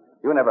 Hampton.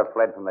 You never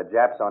fled from the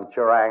Japs on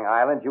Churang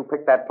Island. You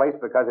picked that place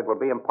because it would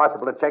be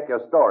impossible to check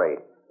your story.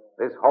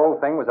 This whole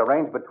thing was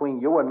arranged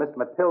between you and Miss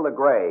Matilda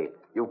Gray.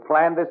 You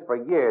planned this for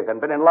years and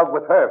been in love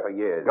with her for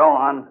years. Go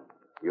on.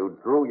 You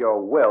drew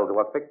your will to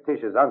a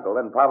fictitious uncle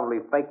and probably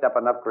faked up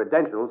enough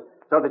credentials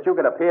so that you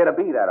could appear to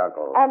be that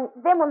uncle. And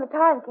then when the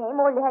time came,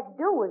 all you had to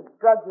do was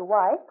drug your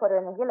wife, put her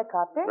in a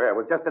helicopter. There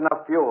was just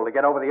enough fuel to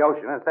get over the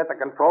ocean and set the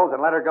controls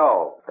and let her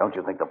go. Don't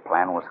you think the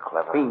plan was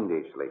clever?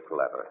 Fiendishly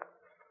clever.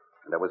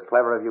 And it was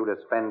clever of you to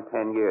spend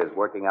 10 years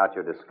working out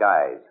your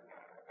disguise.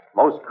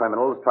 Most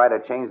criminals try to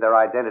change their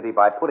identity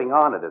by putting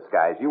on a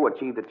disguise. You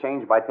achieved a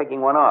change by taking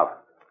one off.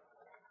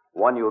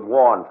 One you'd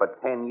worn for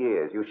 10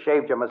 years. You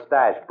shaved your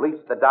mustache,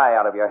 bleached the dye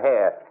out of your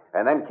hair,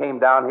 and then came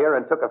down here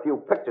and took a few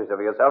pictures of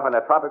yourself in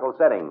a tropical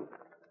setting.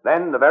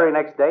 Then, the very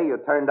next day, you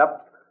turned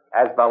up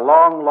as the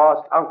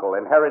long-lost uncle,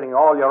 inheriting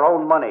all your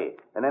own money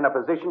and in a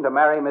position to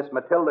marry Miss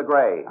Matilda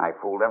Gray. I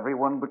fooled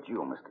everyone but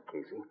you, Mr.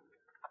 Casey.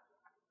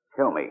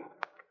 Tell me,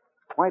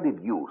 why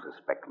did you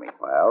suspect me?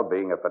 Well,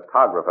 being a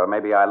photographer,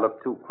 maybe I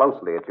looked too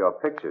closely at your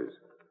pictures.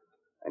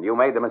 And you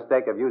made the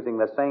mistake of using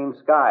the same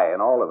sky in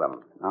all of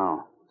them.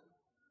 Oh.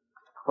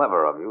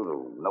 Clever of you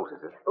to notice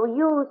it. Well,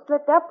 you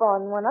slipped up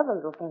on one other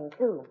little thing,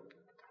 too.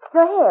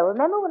 Your hair.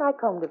 Remember when I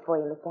combed it for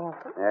you, Mr.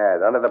 Hampton?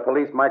 Yes, under the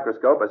police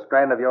microscope, a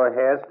strand of your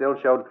hair still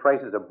showed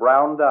traces of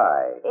brown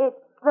dye. It's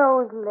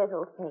those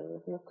little things,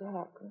 Mr.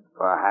 Hampton.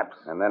 Perhaps.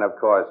 And then, of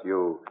course,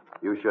 you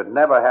should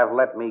never have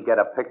let me get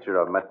a picture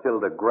of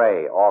Matilda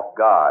Gray off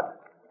guard.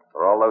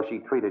 For although she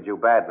treated you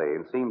badly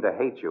and seemed to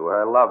hate you,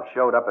 her love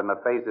showed up in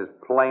the face as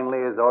plainly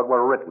as though it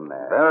were written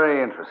there.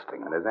 Very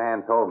interesting. And as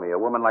Anne told me, a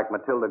woman like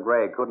Matilda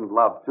Gray couldn't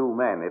love two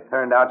men. It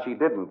turned out she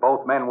didn't.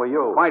 Both men were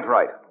you. Quite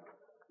right.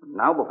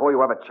 Now, before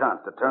you have a chance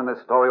to turn this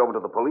story over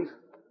to the police,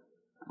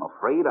 I'm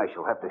afraid I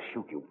shall have to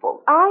shoot you both.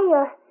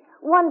 I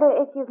wonder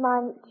if you'd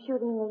mind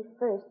shooting me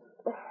first.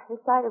 The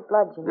sight of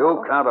blood, you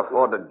know. You can't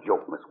afford to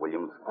joke, Miss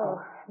Williams.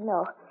 Oh,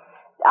 no.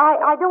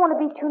 I don't want to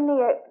be too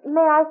near. May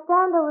I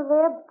stand over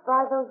there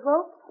by those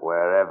ropes?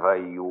 Wherever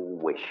you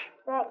wish.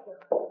 Thank you.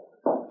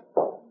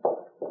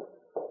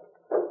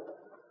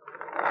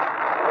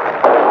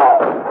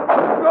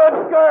 Good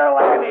girl,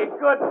 Annie.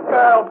 Good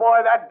girl. Boy,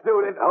 that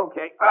suited.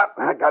 Okay.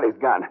 I got his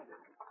gun.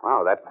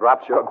 Wow, that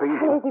drops your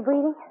beating. Is he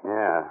breathing?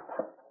 Yeah.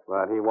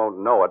 But he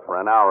won't know it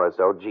for an hour or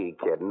so. Gee,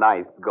 kid,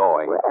 nice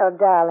going. Well,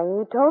 darling,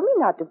 you told me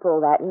not to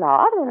pull that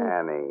knot, and...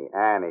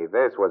 Annie,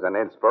 this was an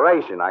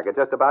inspiration. I could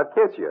just about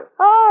kiss you.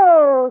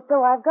 Oh,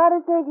 so I've got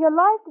to save your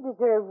life to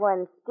deserve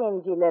one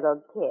stingy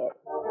little kiss.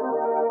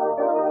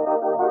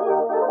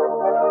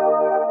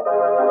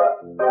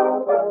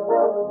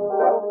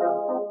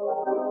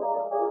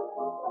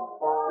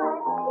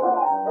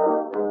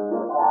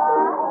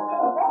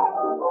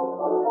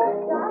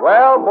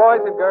 Well,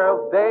 boys and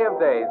girls, day of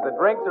days. The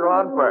drinks are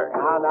on first.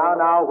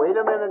 Now, wait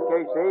a minute,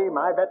 Casey.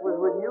 My bet was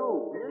with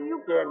you.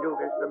 You can't do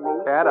this to me.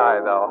 Can't I,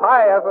 though?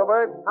 Hi,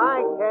 Ethelbert. Hi,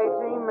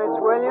 Casey, Miss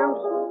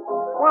Williams.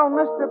 Well,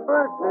 Mr.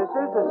 Burke, this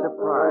is a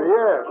surprise.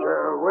 Yes,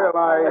 well,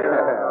 I...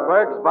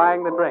 Burke's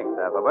buying the drinks,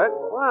 Ethelbert.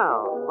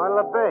 Wow,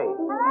 what'll it be?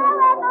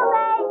 Hello,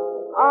 Ethelbert.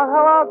 Oh,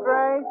 hello,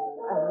 Grace.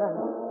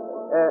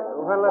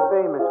 What'll it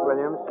be, Miss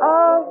Williams?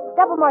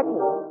 Double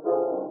martini.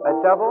 A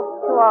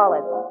double? 2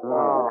 olives.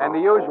 Oh. And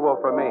the usual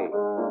for me.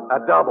 A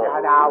double.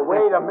 Now,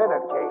 wait a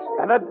minute, Casey.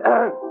 And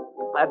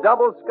a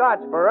double scotch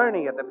for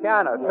Ernie at the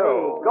piano, too.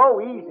 Hey, go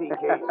easy,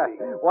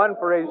 Casey. One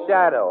for his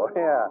shadow,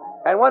 yeah.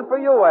 And one for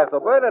you,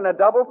 Ethelbert, and a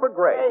double for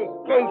Grace. Hey,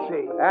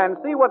 Casey. And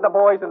see what the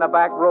boys in the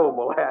back room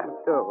will have,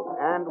 too.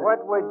 And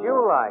what would you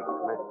like,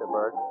 Mr.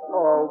 Burke?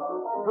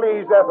 Oh,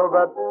 please,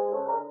 Ethelbert.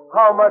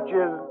 How much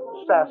is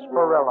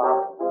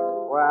sarsaparilla?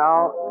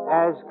 Well,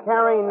 as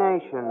Carrie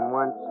Nation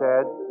once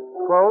said,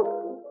 quote,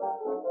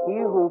 he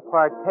who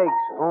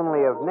partakes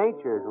only of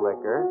nature's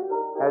liquor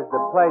has the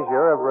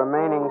pleasure of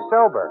remaining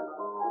sober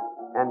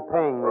and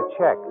paying the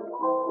check.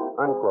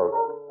 Unquote.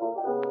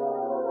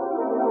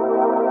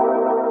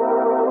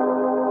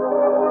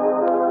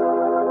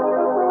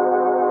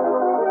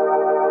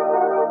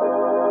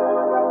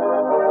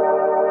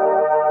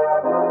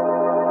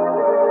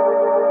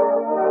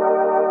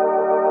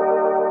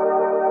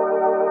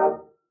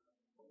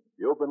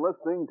 You've been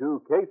listening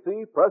to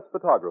Casey, Press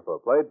Photographer,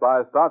 played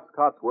by Stotts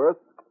Cotsworth,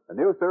 a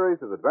new series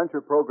of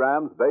adventure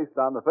programs based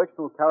on the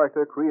fictional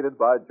character created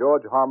by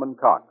George Harmon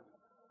Cox.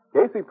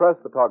 Casey, Press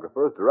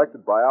Photographer is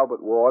directed by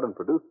Albert Ward and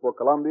produced for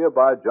Columbia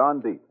by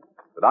John Deep.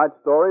 Tonight's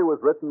story was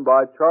written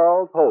by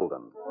Charles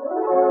Holden.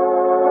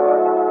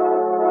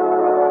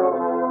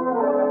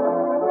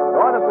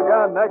 Join us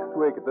again next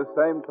week at the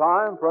same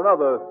time for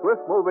another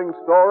swift-moving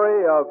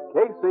story of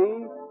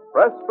Casey,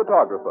 Press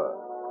Photographer.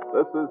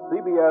 This is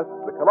CBS,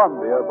 the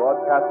Columbia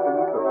Broadcasting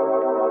System.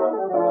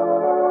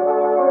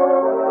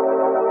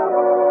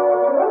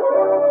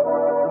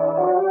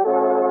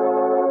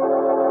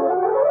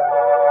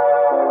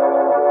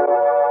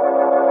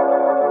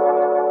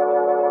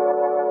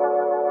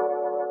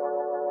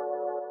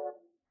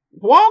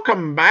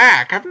 Welcome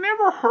back. I've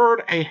never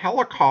heard a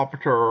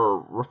helicopter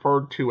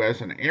referred to as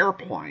an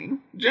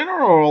airplane.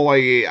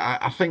 Generally,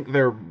 I think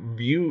they're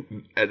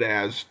viewed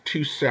as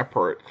two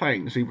separate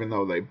things, even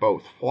though they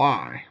both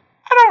fly.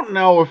 I don't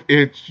know if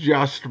it's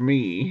just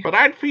me, but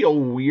I'd feel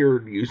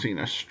weird using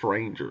a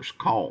stranger's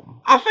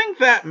comb. I think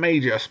that may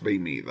just be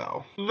me,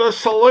 though. The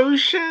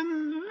solution?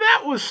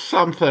 That was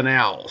something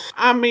else.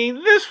 I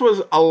mean, this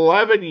was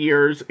 11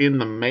 years in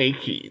the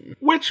making,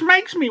 which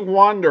makes me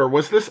wonder,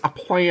 was this a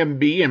plan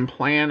B and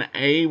plan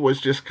A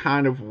was just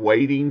kind of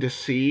waiting to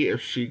see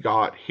if she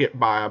got hit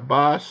by a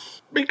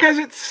bus? Because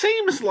it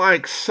seems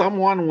like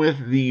someone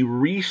with the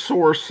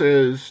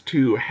resources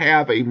to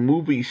have a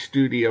movie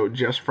studio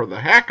just for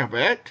the heck of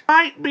it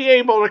might be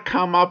able to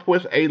come up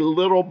with a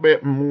little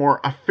bit more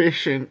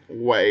efficient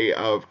way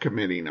of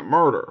committing a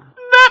murder.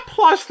 That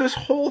plus this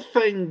whole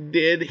thing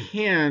did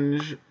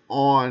hinge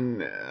on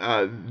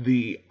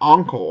the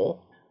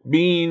uncle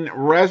being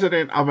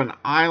resident of an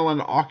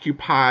island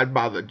occupied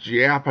by the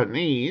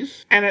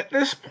Japanese, and at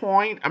this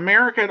point,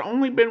 America had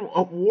only been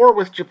at war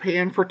with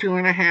Japan for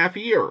 2.5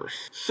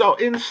 years. So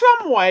in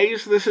some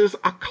ways, this is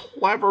a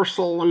clever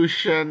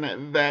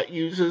solution that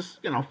uses,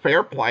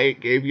 fair play.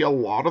 It gave you a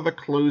lot of the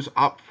clues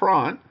up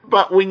front,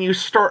 but when you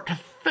start to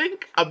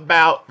think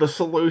about the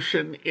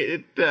solution,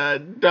 it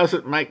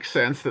doesn't make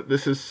sense that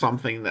this is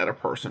something that a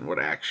person would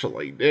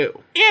actually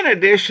do. In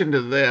addition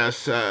to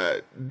this,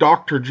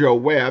 Dr. Joe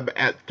Webb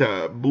at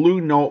Blue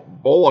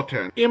Note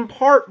Bulletin, in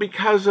part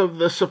because of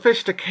the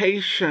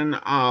sophistication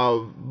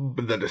of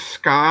the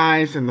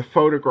disguise and the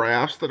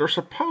photographs that are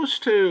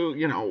supposed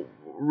to,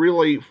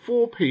 really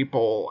fool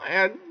people,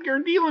 and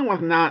you're dealing with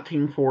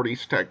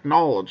 1940s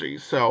technology,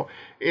 so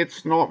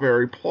it's not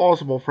very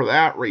plausible for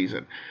that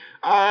reason.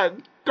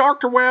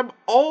 Dr. Webb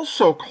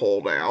also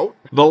called out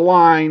the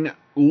line,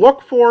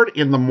 "Look for it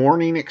in the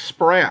Morning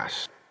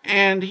Express."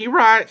 And he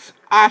writes,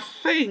 I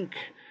think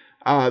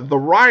the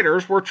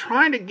writers were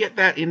trying to get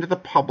that into the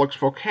public's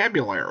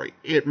vocabulary.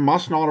 It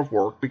must not have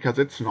worked because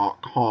it's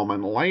not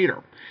common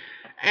later.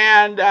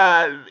 And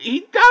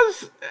he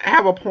does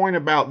have a point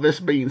about this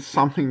being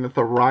something that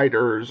the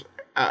writers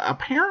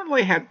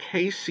apparently had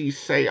Casey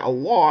say a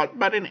lot,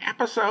 but in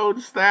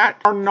episodes that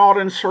are not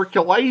in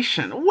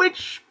circulation,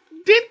 which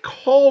did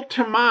call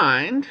to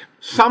mind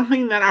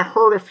something that I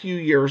heard a few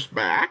years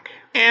back,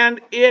 and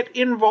it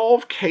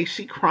involved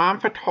Casey Crime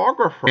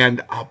Photographer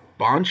and a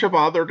bunch of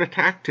other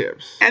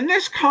detectives. And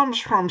this comes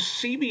from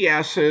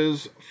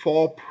CBS's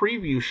fall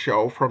preview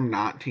show from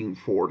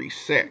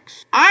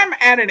 1946. I'm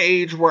at an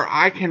age where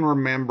I can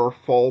remember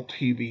fall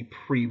TV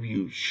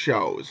preview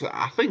shows.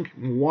 I think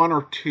one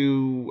or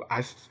two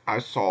I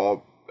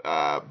saw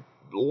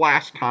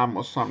last time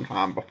was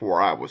sometime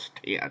before I was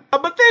 10.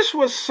 But this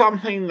was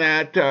something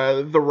that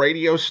the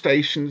radio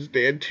stations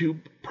did to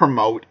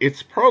promote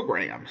its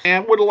programs,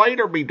 and would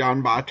later be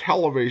done by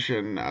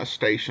television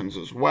stations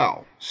as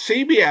well.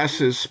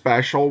 CBS's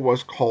special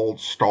was called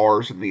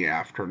Stars in the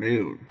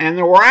Afternoon, and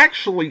there were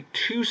actually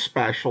two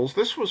specials.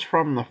 This was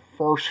from the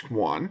first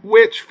one,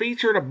 which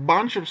featured a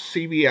bunch of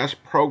CBS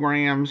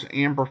programs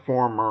and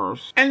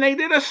performers, and they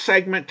did a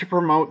segment to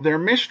promote their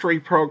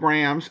mystery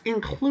programs,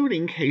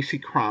 including Casey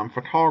Crime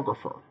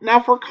Photographer.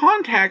 Now, for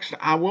context,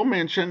 I will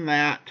mention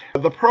that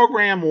the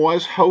program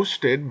was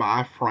hosted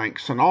by Frank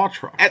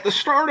Sinatra. At the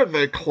start of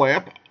the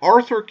clip,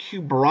 Arthur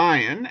Q.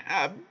 Bryan,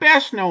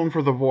 best known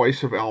for the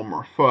voice of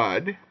Elmer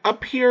Fudd,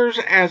 appears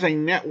as a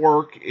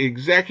network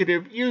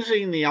executive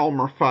using the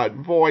Elmer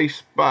Fudd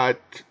voice,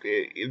 but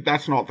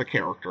that's not the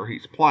character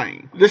he's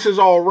playing. This is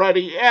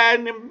already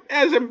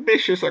as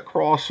ambitious a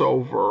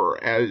crossover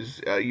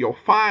as you'll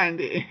find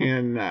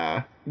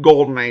in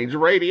Golden Age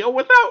Radio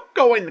without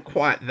going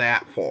quite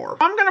that far.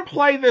 I'm going to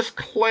play this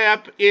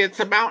clip. It's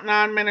about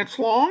 9 minutes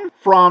long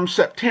from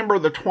September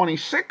the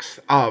 26th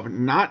of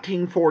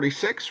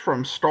 1946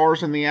 from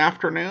Stars in the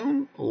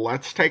Afternoon.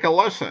 Let's take a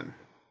listen.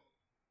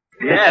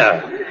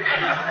 Yeah.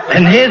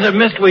 And here's a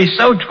mystery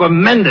so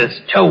tremendous,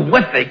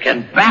 terrific,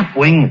 and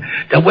baffling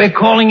that we're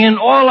calling in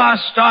all our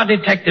star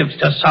detectives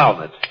to solve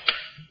it.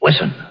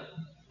 Listen.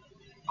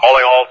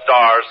 Calling all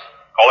stars.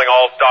 Calling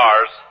all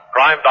stars.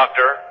 Crime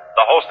Doctor.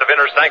 The host of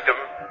Inner Sanctum,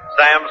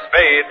 Sam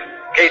Spade,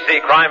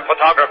 Casey crime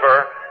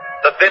photographer,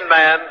 the Thin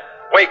Man,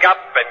 wake up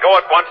and go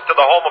at once to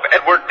the home of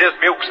Edward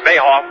Dismukes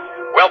Mayhoff,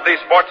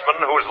 wealthy sportsman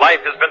whose life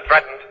has been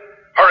threatened.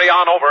 Hurry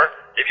on over.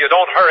 If you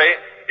don't hurry,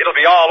 it'll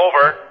be all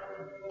over.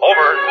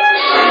 Over.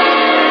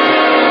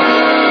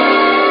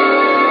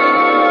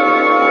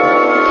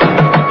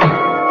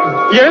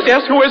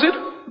 Yes, who is it?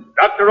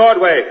 Dr.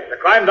 Ordway, the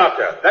crime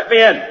doctor. Let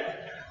me in.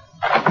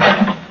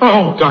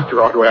 Oh,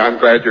 Dr. Ordway, I'm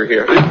glad you're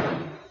here.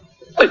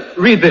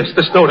 Read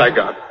this note I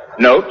got.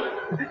 Note?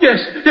 Yes,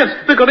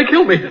 they're going to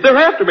kill me. They're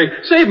after me.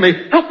 Save me.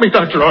 Help me,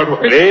 Dr.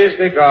 Ordway. Please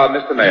be calm,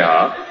 Mr.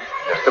 Mayhoff.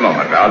 Just a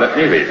moment now. Let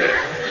me read it.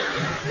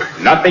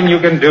 Nothing you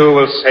can do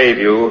will save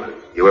you.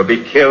 You will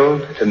be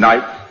killed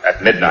tonight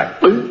at midnight.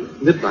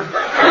 Midnight?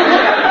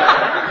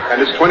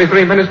 And it's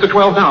 23 minutes to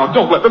 12 now.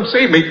 Don't let them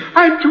save me.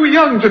 I'm too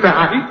young to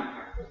die.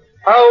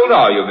 How old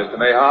are you, Mr.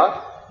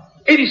 Mayhoff?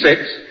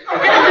 86.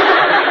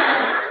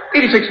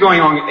 86 going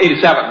on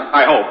 87,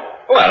 I hope.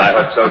 Well, I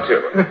hope so,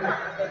 too.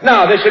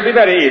 Now, this should be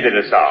very easy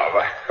to solve.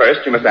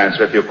 First, you must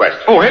answer a few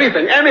questions. Oh,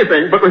 anything,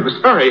 but we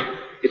must hurry.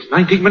 It's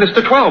 19 minutes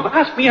to 12.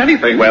 Ask me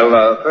anything. Well,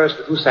 first,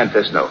 who sent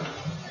this note?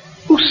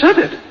 Who sent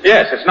it?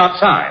 Yes, it's not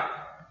signed.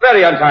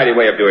 Very untidy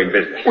way of doing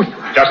business.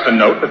 Just a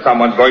note that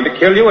someone's going to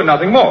kill you and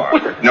nothing more.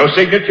 No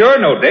signature,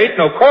 no date,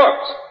 no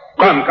corpse.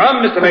 Come,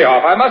 Mr.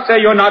 Mayhoff. I must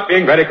say you're not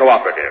being very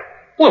cooperative.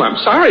 Well, I'm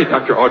sorry,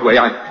 Dr. Ordway.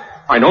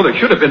 I know there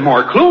should have been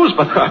more clues,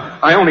 but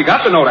I only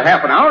got the note a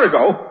half an hour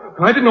ago.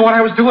 I didn't know what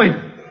I was doing.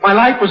 My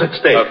life was at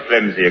stake. A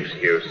flimsy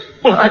excuse.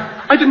 Well,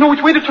 I didn't know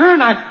which way to turn.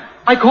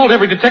 I called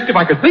every detective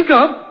I could think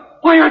of.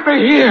 Why aren't they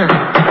here?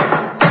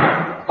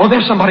 Oh,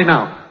 there's somebody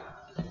now.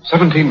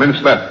 17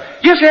 minutes left.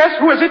 Yes,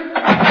 who is it?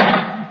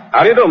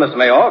 How do you do, Mr.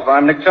 Mayhoff?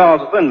 I'm Nick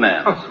Charles, the Thin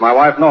Man. This is my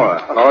wife,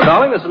 Nora. Nora,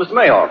 darling, this is Mr.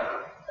 Mayhoff.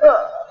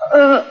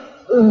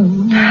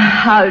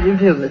 How do you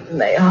do, Mr.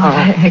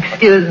 Mayhoff?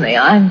 Excuse me,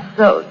 I'm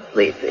so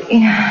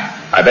sleepy.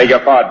 I beg your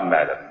pardon,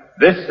 madam.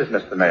 This is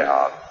Mr.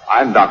 Mayhoff.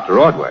 I'm Dr.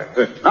 Ordway.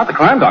 Not the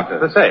crime doctor.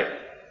 The same.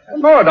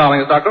 Nora,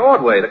 darling, is Dr.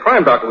 Ordway, the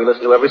crime doctor we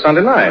listen to every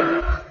Sunday night.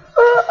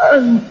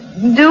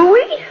 Do we?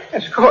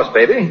 Yes, of course,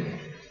 baby.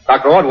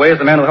 Dr. Ordway is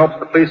the man who helps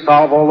the police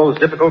solve all those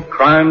difficult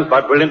crimes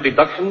by brilliant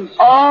deductions.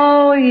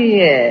 Oh,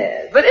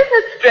 yes. But isn't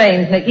it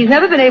strange, Nick? He's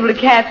never been able to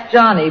catch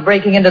Johnny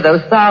breaking into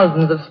those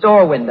thousands of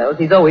store windows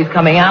he's always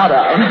coming out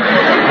of.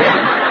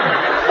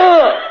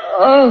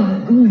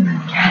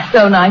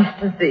 So nice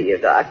to see you,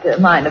 Doctor.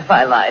 Mind if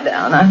I lie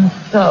down? I'm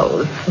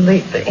so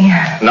sleepy.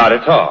 Not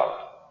at all.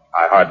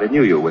 I hardly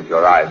knew you with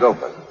your eyes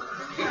open.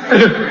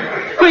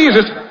 Please,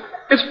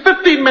 it's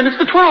 15 minutes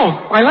to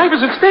 12. My life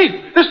is at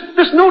stake.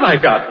 This note I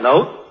got.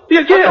 Note?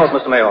 Yes. What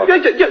note, Mr. Mayhoff?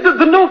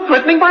 The note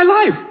threatening my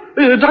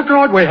life. Dr.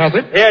 Ordway has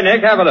it. Here,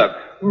 Nick, have a look.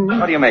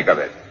 What do you make of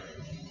it?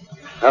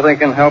 Nothing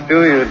can help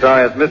you. You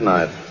die at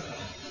midnight.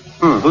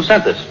 Who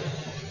sent this?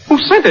 Who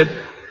sent it?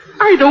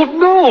 I don't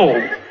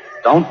know.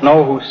 Don't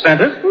know who sent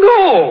it?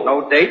 No.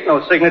 No date,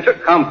 no signature.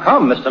 Come,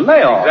 Mr.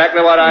 Mayhoff.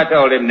 Exactly what I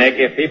told him, Nick.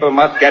 If people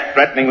must get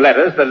threatening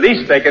letters, the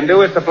least they can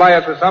do is supply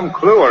us with some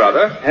clue or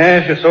other.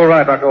 Yes, you're so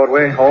right, Dr.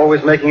 Ordway.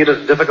 Always making it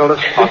as difficult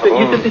as possible.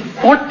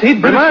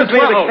 14 minutes Reminds to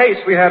 12. me of the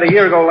case we had a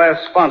year ago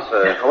last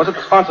sponsor. Or was it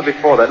the sponsor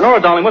before that?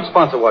 Nora, darling, what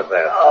sponsor was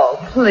that?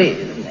 Oh,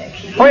 please,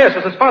 Nick. Oh, yes,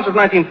 it was the sponsor of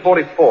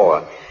 1944.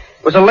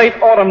 It was a late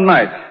autumn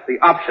night. The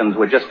options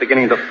were just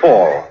beginning to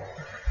fall.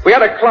 We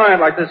had a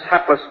client like this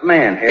hapless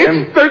man here.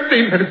 It's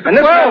 13 minutes. And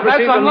this man that's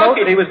received a note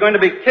that he was going to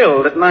be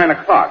killed at 9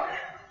 o'clock.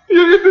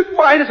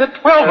 Why is it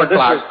 12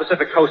 o'clock? This is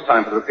Pacific Coast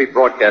time for the repeat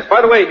broadcast.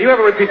 By the way, do you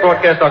ever repeat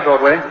broadcast, Dr.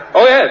 Ordway?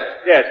 Oh, yes.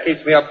 Yes,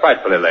 keeps me up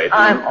frightfully late.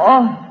 I'm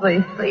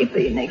awfully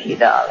sleepy, Nicky,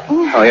 darling.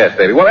 Oh, yes,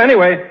 baby. Well,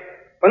 anyway,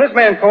 when this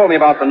man called me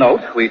about the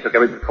note, we took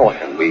every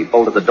precaution. We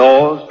bolted the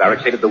doors,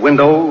 barricaded the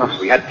windows.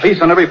 We had police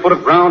on every foot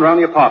of ground around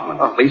the apartment.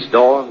 Police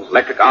doors,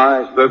 electric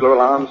eyes, burglar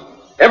alarms.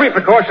 Every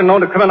precaution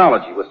known to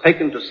criminology was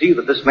taken to see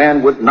that this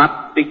man would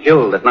not be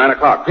killed at 9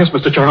 o'clock. Yes,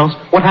 Mr. Charles.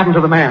 What happened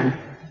to the man?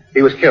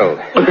 He was killed.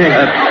 But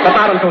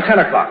not until 10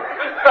 o'clock.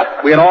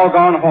 We had all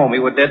gone home. We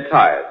were dead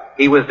tired.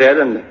 He was dead,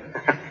 and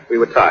we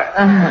were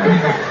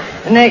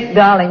tired. Nick,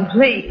 darling,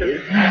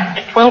 please.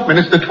 12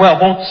 minutes to 12.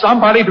 Won't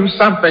somebody do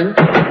something?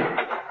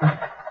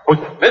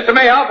 Mr.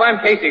 Mayhoff, I'm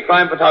Casey,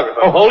 crime photographer.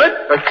 Oh, hold it.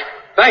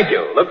 Thank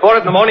you. Look for it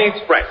in the Morning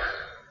Express.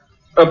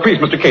 Please,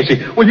 Mr.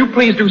 Casey, will you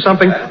please do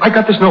something? I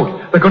got this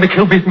note. They're going to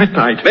kill me at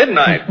midnight.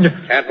 Midnight?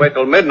 Can't wait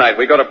till midnight.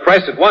 We go to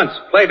press at once.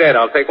 Play dead.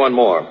 I'll take one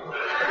more.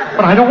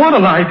 But I don't want to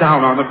lie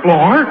down on the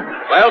floor.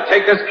 Well,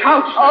 take this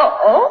couch.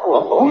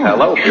 Oh.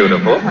 Hello,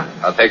 beautiful.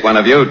 I'll take one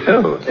of you,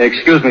 too.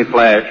 Excuse me,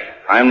 Flash.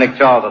 I'm Nick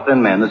Charles, the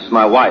Thin Man. This is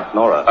my wife,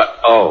 Nora.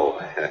 Hello,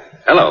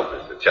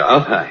 Mr.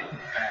 Charles.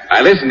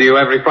 I listen to you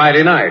every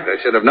Friday night.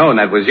 I should have known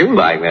that was you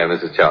lying there,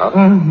 Mrs. Charles.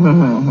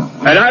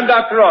 And I'm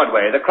Dr.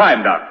 Ordway, the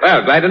crime doctor.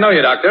 Well, glad to know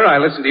you, Doctor. I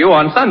listen to you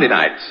on Sunday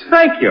nights.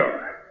 Thank you.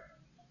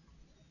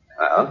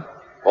 Well,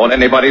 won't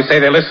anybody say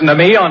they listen to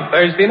me on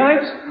Thursday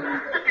nights?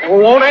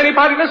 Won't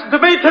anybody listen to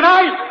me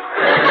tonight?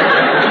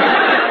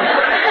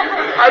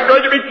 I'm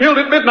going to be killed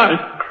at midnight.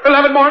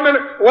 11 more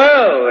minutes.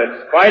 Well,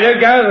 it's quite a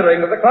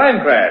gathering of the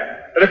crime clan.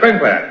 The crime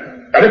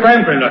clan. The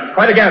crime clan.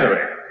 Quite a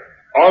gathering.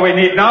 All we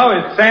need now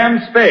is Sam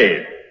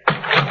Spade.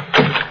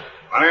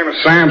 My name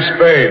is Sam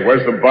Spade.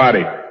 Where's the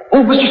body?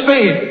 Oh, Mr.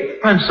 Spade,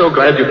 I'm so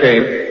glad you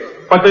came.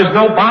 But there's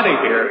no body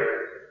here.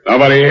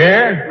 Nobody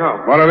here?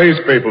 No. What are these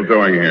people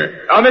doing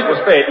here? Now,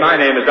 Mr. Spade, my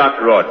name is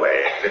Dr.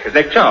 Ordway. This is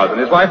Nick Charles and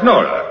his wife,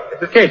 Nora.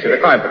 This is Casey, the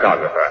crime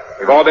photographer.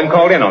 We've all been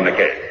called in on the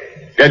case.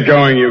 Get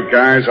going, you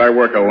guys. I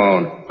work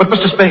alone. But,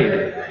 Mr.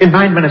 Spade, in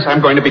 9 minutes I'm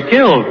going to be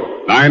killed.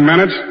 9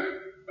 minutes?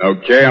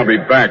 Okay, I'll be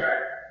back.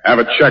 Have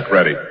a check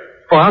ready.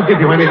 Oh, I'll give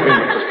you anything,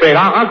 Mr. Spade.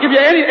 I'll give you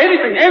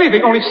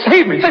anything. Only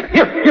save me.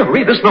 Here,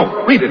 read this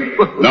note. Read it.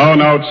 No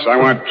notes. I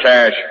want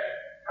cash.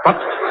 What?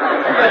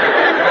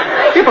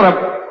 Yeah, but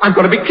I'm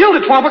going to be killed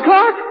at 12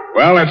 o'clock.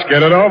 Well, let's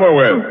get it over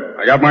with.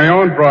 I got my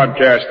own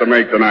broadcast to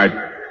make tonight.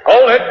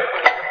 Hold it.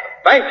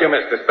 Thank you,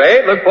 Mr.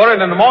 Spade. Look for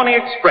it in the Morning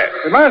Express.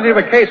 Reminds me of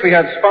a case we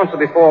had sponsored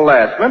before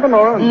last. Remember,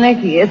 Nora?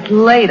 Nicky, it's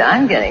late.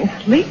 I'm getting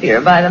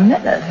sleepier by the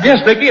minute.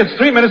 Yes, Nicky, it's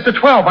 3 minutes to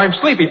 12. I'm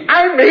sleepy.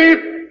 I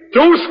need...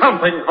 Do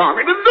something for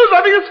me. Do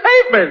something to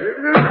save me.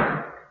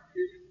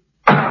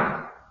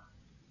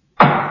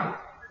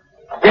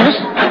 Yes?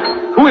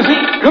 Who is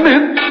it? Come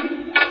in.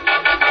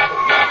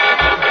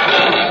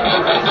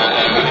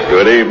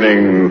 Good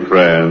evening,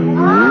 friends.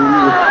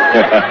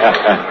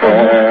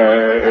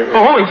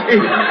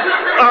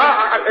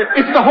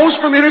 It's the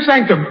host from Inner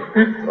Sanctum.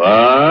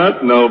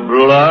 What? No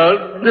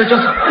blood? You're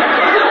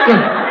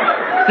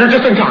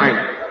just in time.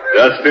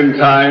 Just in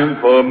time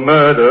for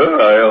murder,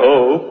 I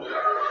hope.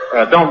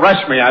 Don't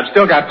rush me. I've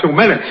still got 2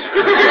 minutes.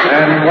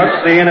 And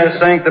what's the Inner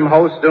Sanctum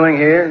host doing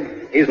here?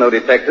 He's no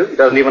detective.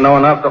 Doesn't even know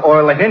enough to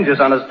oil the hinges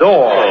on his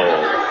door.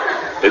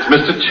 Oh, it's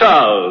Mr.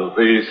 Charles,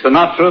 the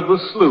Sinatra of the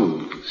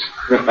Sleuths.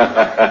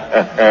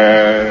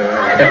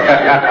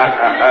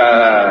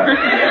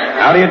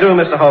 How do you do,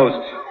 Mr. Host?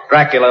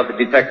 Dracula of the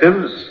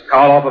detectives,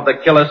 Karloff of the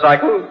killer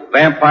cycle,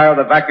 vampire of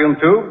the vacuum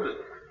tubes,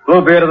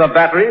 Bluebeard of the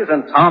batteries,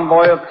 and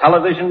tomboy of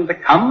television to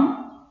come?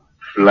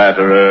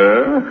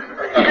 Flatterer.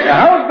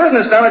 How's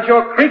business down at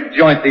your creek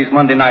joint these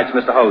Monday nights,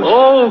 Mr. Host?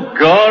 Oh,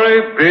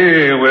 gory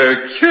bee, we're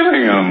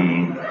killing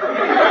 'em.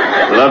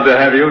 Love to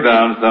have you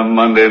down some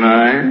Monday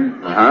night.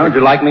 Would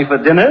you like me for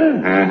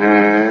dinner?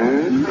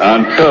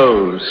 On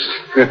toast.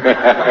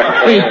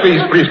 Please,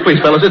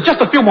 fellas. It's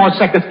just a few more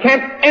seconds.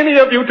 Can't any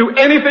of you do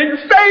anything?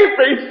 Save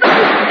me!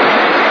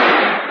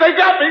 They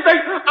got me.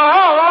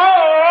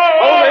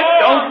 Hold it.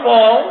 Don't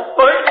fall.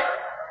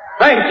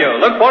 Thank you.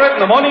 Look for it in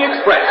the Morning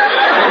Express.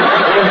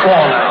 Don't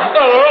fall now.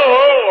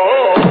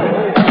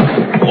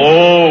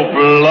 Oh,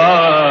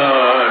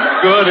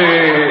 blood.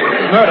 Goody.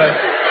 Murder.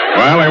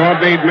 Well, they won't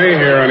need me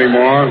here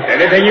anymore.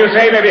 Anything you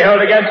say may be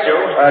held against you.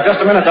 Just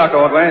a minute, Dr.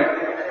 Ordway.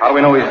 How do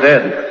we know he's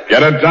dead?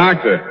 Get a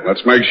doctor.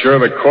 Let's make sure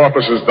the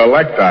corpus is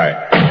delicti.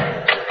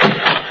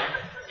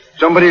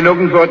 Somebody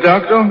looking for a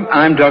doctor?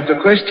 I'm Dr.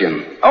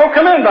 Christian. Oh,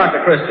 come in,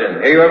 Dr.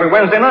 Christian. Hear you every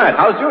Wednesday night.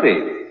 How's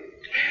Judy?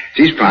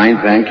 She's fine,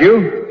 thank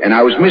you. And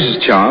how is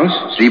Mrs. Charles?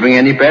 Sleeping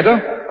any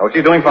better? Oh,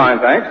 she's doing fine,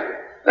 thanks.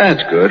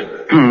 That's good.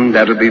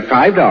 That'll be $5.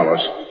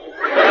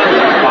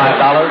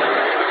 $5?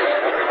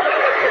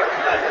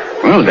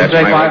 Well, that's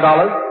say my...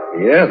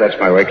 $5? Yeah, that's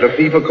my regular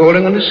fee for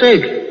calling on the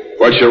sick.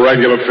 What's your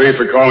regular fee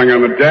for calling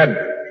on the dead?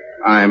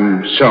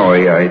 I'm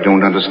sorry, I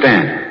don't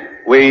understand.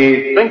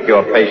 We think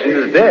your patient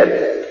is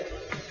dead.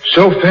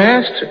 So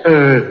fast?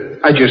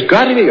 I just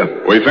got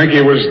here. We think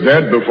he was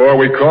dead before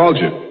we called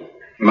you.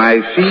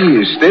 My fee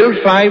is still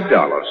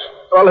 $5.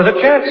 Well, there's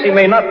a chance he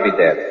may not be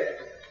dead.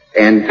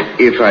 And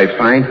if I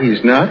find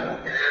he's not?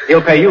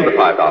 He'll pay you the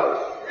 $5.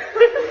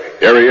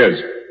 Here he is.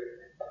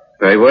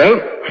 Very well.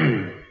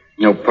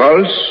 No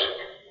pulse,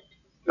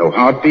 no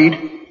heartbeat,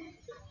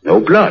 no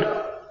blood.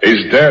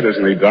 He's dead,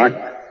 isn't he, Doc?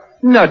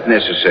 Not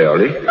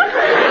necessarily.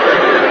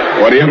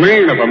 What do you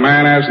mean? If a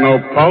man has no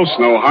pulse,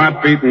 no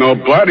heartbeat, no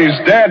blood, he's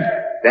dead.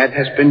 That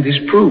has been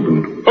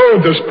disproven. Who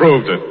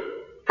disproved it?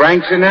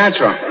 Frank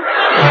Sinatra.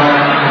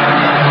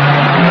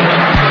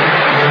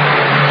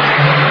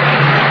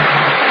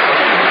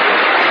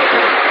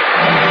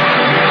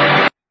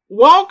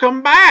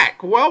 Welcome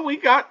back. Well, we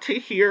got to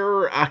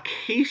hear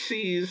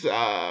Casey's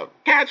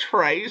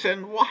catchphrase,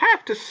 and we'll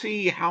have to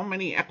see how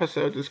many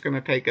episodes it's going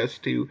to take us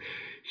to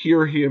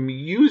hear him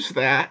use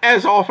that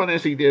as often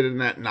as he did in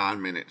that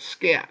 9-minute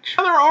sketch.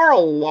 Now, there are a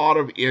lot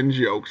of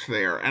in-jokes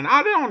there, and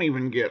I don't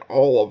even get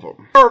all of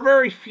them. There are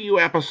very few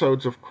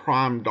episodes of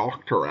Crime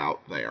Doctor out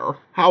there.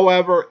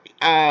 However,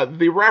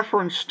 the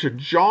reference to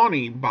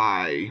Johnny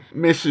by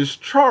Mrs.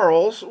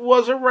 Charles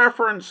was a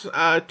reference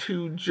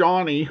to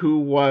Johnny, who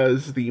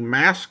was the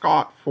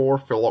mascot for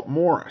Philip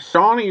Morris.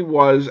 Johnny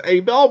was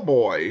a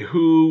bellboy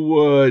who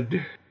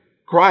would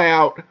cry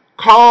out,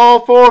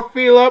 "Call for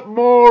Philip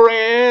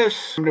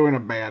Morris." I'm doing a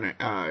bad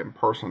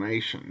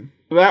impersonation.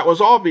 That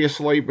was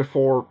obviously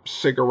before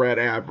cigarette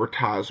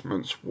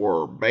advertisements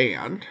were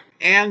banned.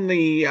 And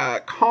the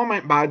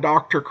comment by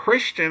Dr.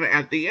 Christian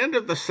at the end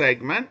of the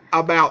segment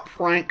about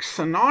Frank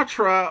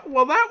Sinatra,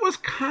 well, that was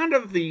kind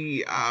of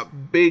the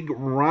big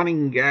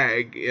running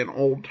gag in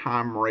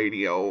old-time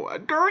radio,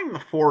 during the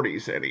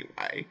 40s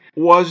anyway,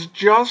 was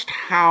just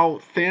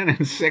how thin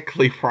and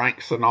sickly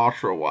Frank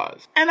Sinatra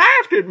was. And I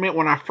have to admit,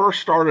 when I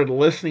first started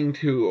listening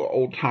to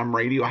old-time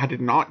radio, I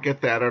did not get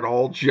that at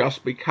all,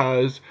 just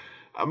because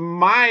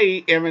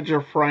my image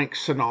of Frank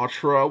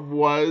Sinatra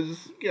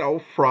was,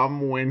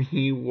 from when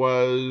he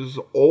was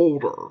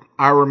older.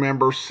 I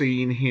remember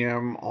seeing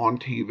him on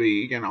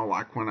TV,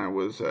 like when I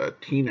was a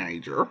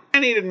teenager.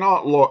 And he did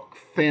not look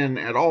thin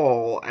at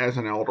all as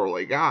an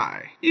elderly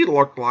guy. He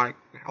looked like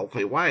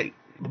healthy weight.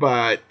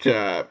 But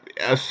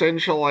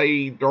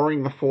essentially,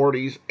 during the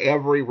 40s,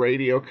 every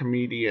radio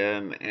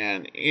comedian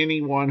and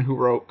anyone who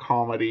wrote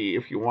comedy,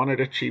 if you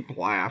wanted a cheap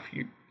laugh,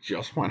 you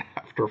just went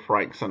after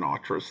Frank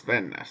Sinatra's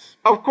thinness.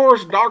 Of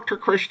course, Dr.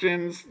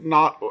 Christian's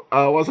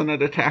wasn't a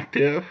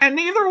detective, and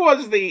neither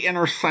was the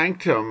Inner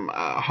Sanctum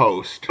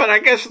host. But I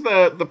guess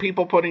the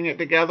people putting it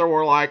together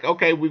were like,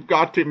 okay, we've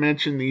got to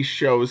mention these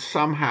shows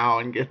somehow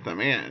and get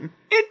them in.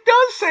 It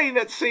does say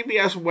that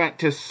CBS went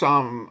to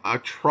some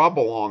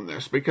trouble on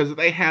this, because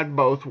they had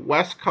both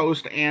West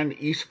Coast and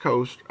East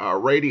Coast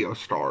radio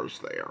stars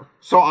there.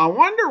 So I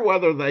wonder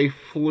whether they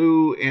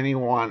flew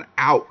anyone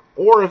out,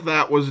 or if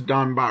that was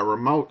done by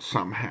remote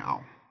somehow.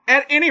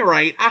 At any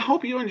rate, I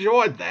hope you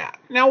enjoyed that.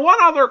 Now, one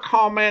other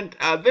comment.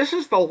 This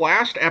is the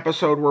last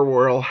episode where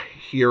we'll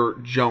hear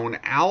Joan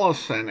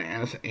Allison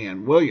as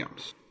Ann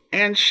Williams.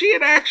 And she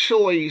had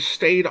actually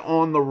stayed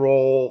on the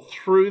role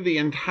through the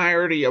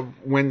entirety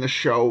of when the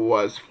show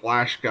was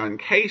Flash Gun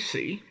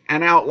Casey,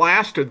 and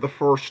outlasted the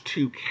first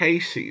two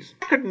Caseys.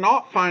 I could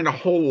not find a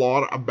whole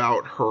lot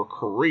about her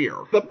career.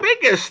 The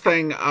biggest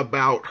thing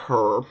about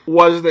her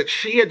was that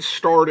she had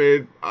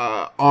started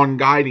on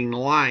Guiding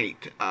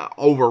Light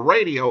over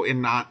radio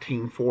in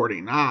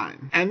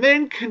 1949, and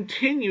then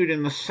continued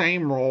in the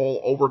same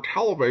role over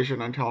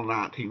television until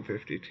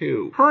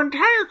 1952. Her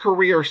entire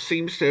career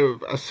seems to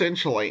have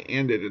essentially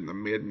ended in the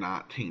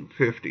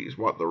mid-1950s.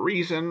 What the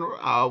reason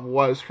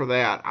was for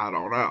that, I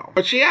don't know.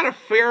 But she had a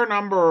fair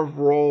number of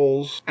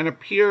roles and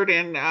appeared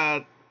in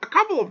a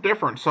couple of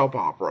different soap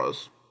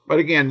operas. But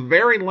again,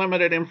 very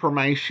limited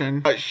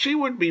information. She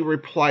would be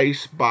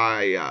replaced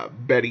by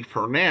Betty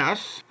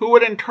Furness, who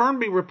would in turn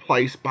be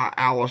replaced by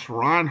Alice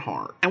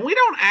Reinhart. And we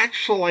don't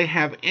actually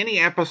have any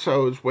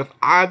episodes with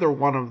either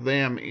one of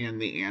them in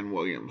the Ann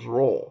Williams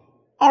role.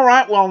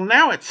 Alright, well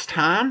now it's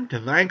time to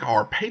thank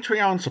our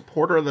Patreon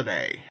supporter of the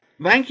day.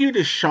 Thank you to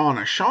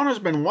Shauna. Shauna's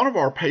been one of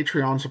our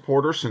Patreon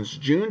supporters since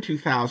June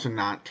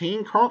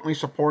 2019, currently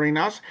supporting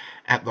us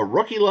at the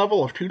rookie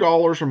level of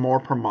 $2 or more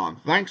per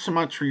month. Thanks so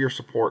much for your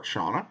support,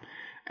 Shauna.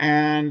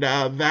 And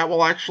that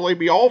will actually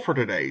be all for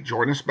today.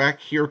 Join us back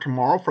here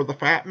tomorrow for The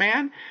Fat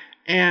Man,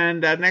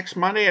 and next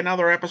Monday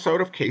another episode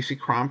of Casey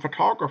Crime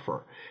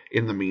Photographer.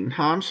 In the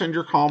meantime, send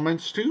your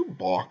comments to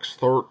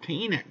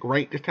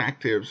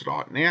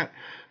box13@greatdetectives.net.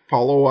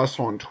 Follow us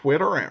on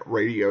Twitter at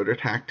Radio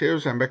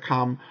Detectives, and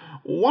become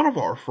one of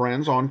our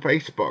friends on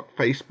Facebook,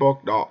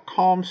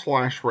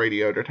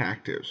 facebook.com/Radio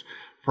Detectives.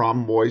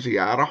 From Boise,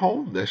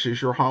 Idaho, this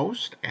is your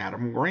host,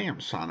 Adam Graham,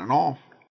 signing off.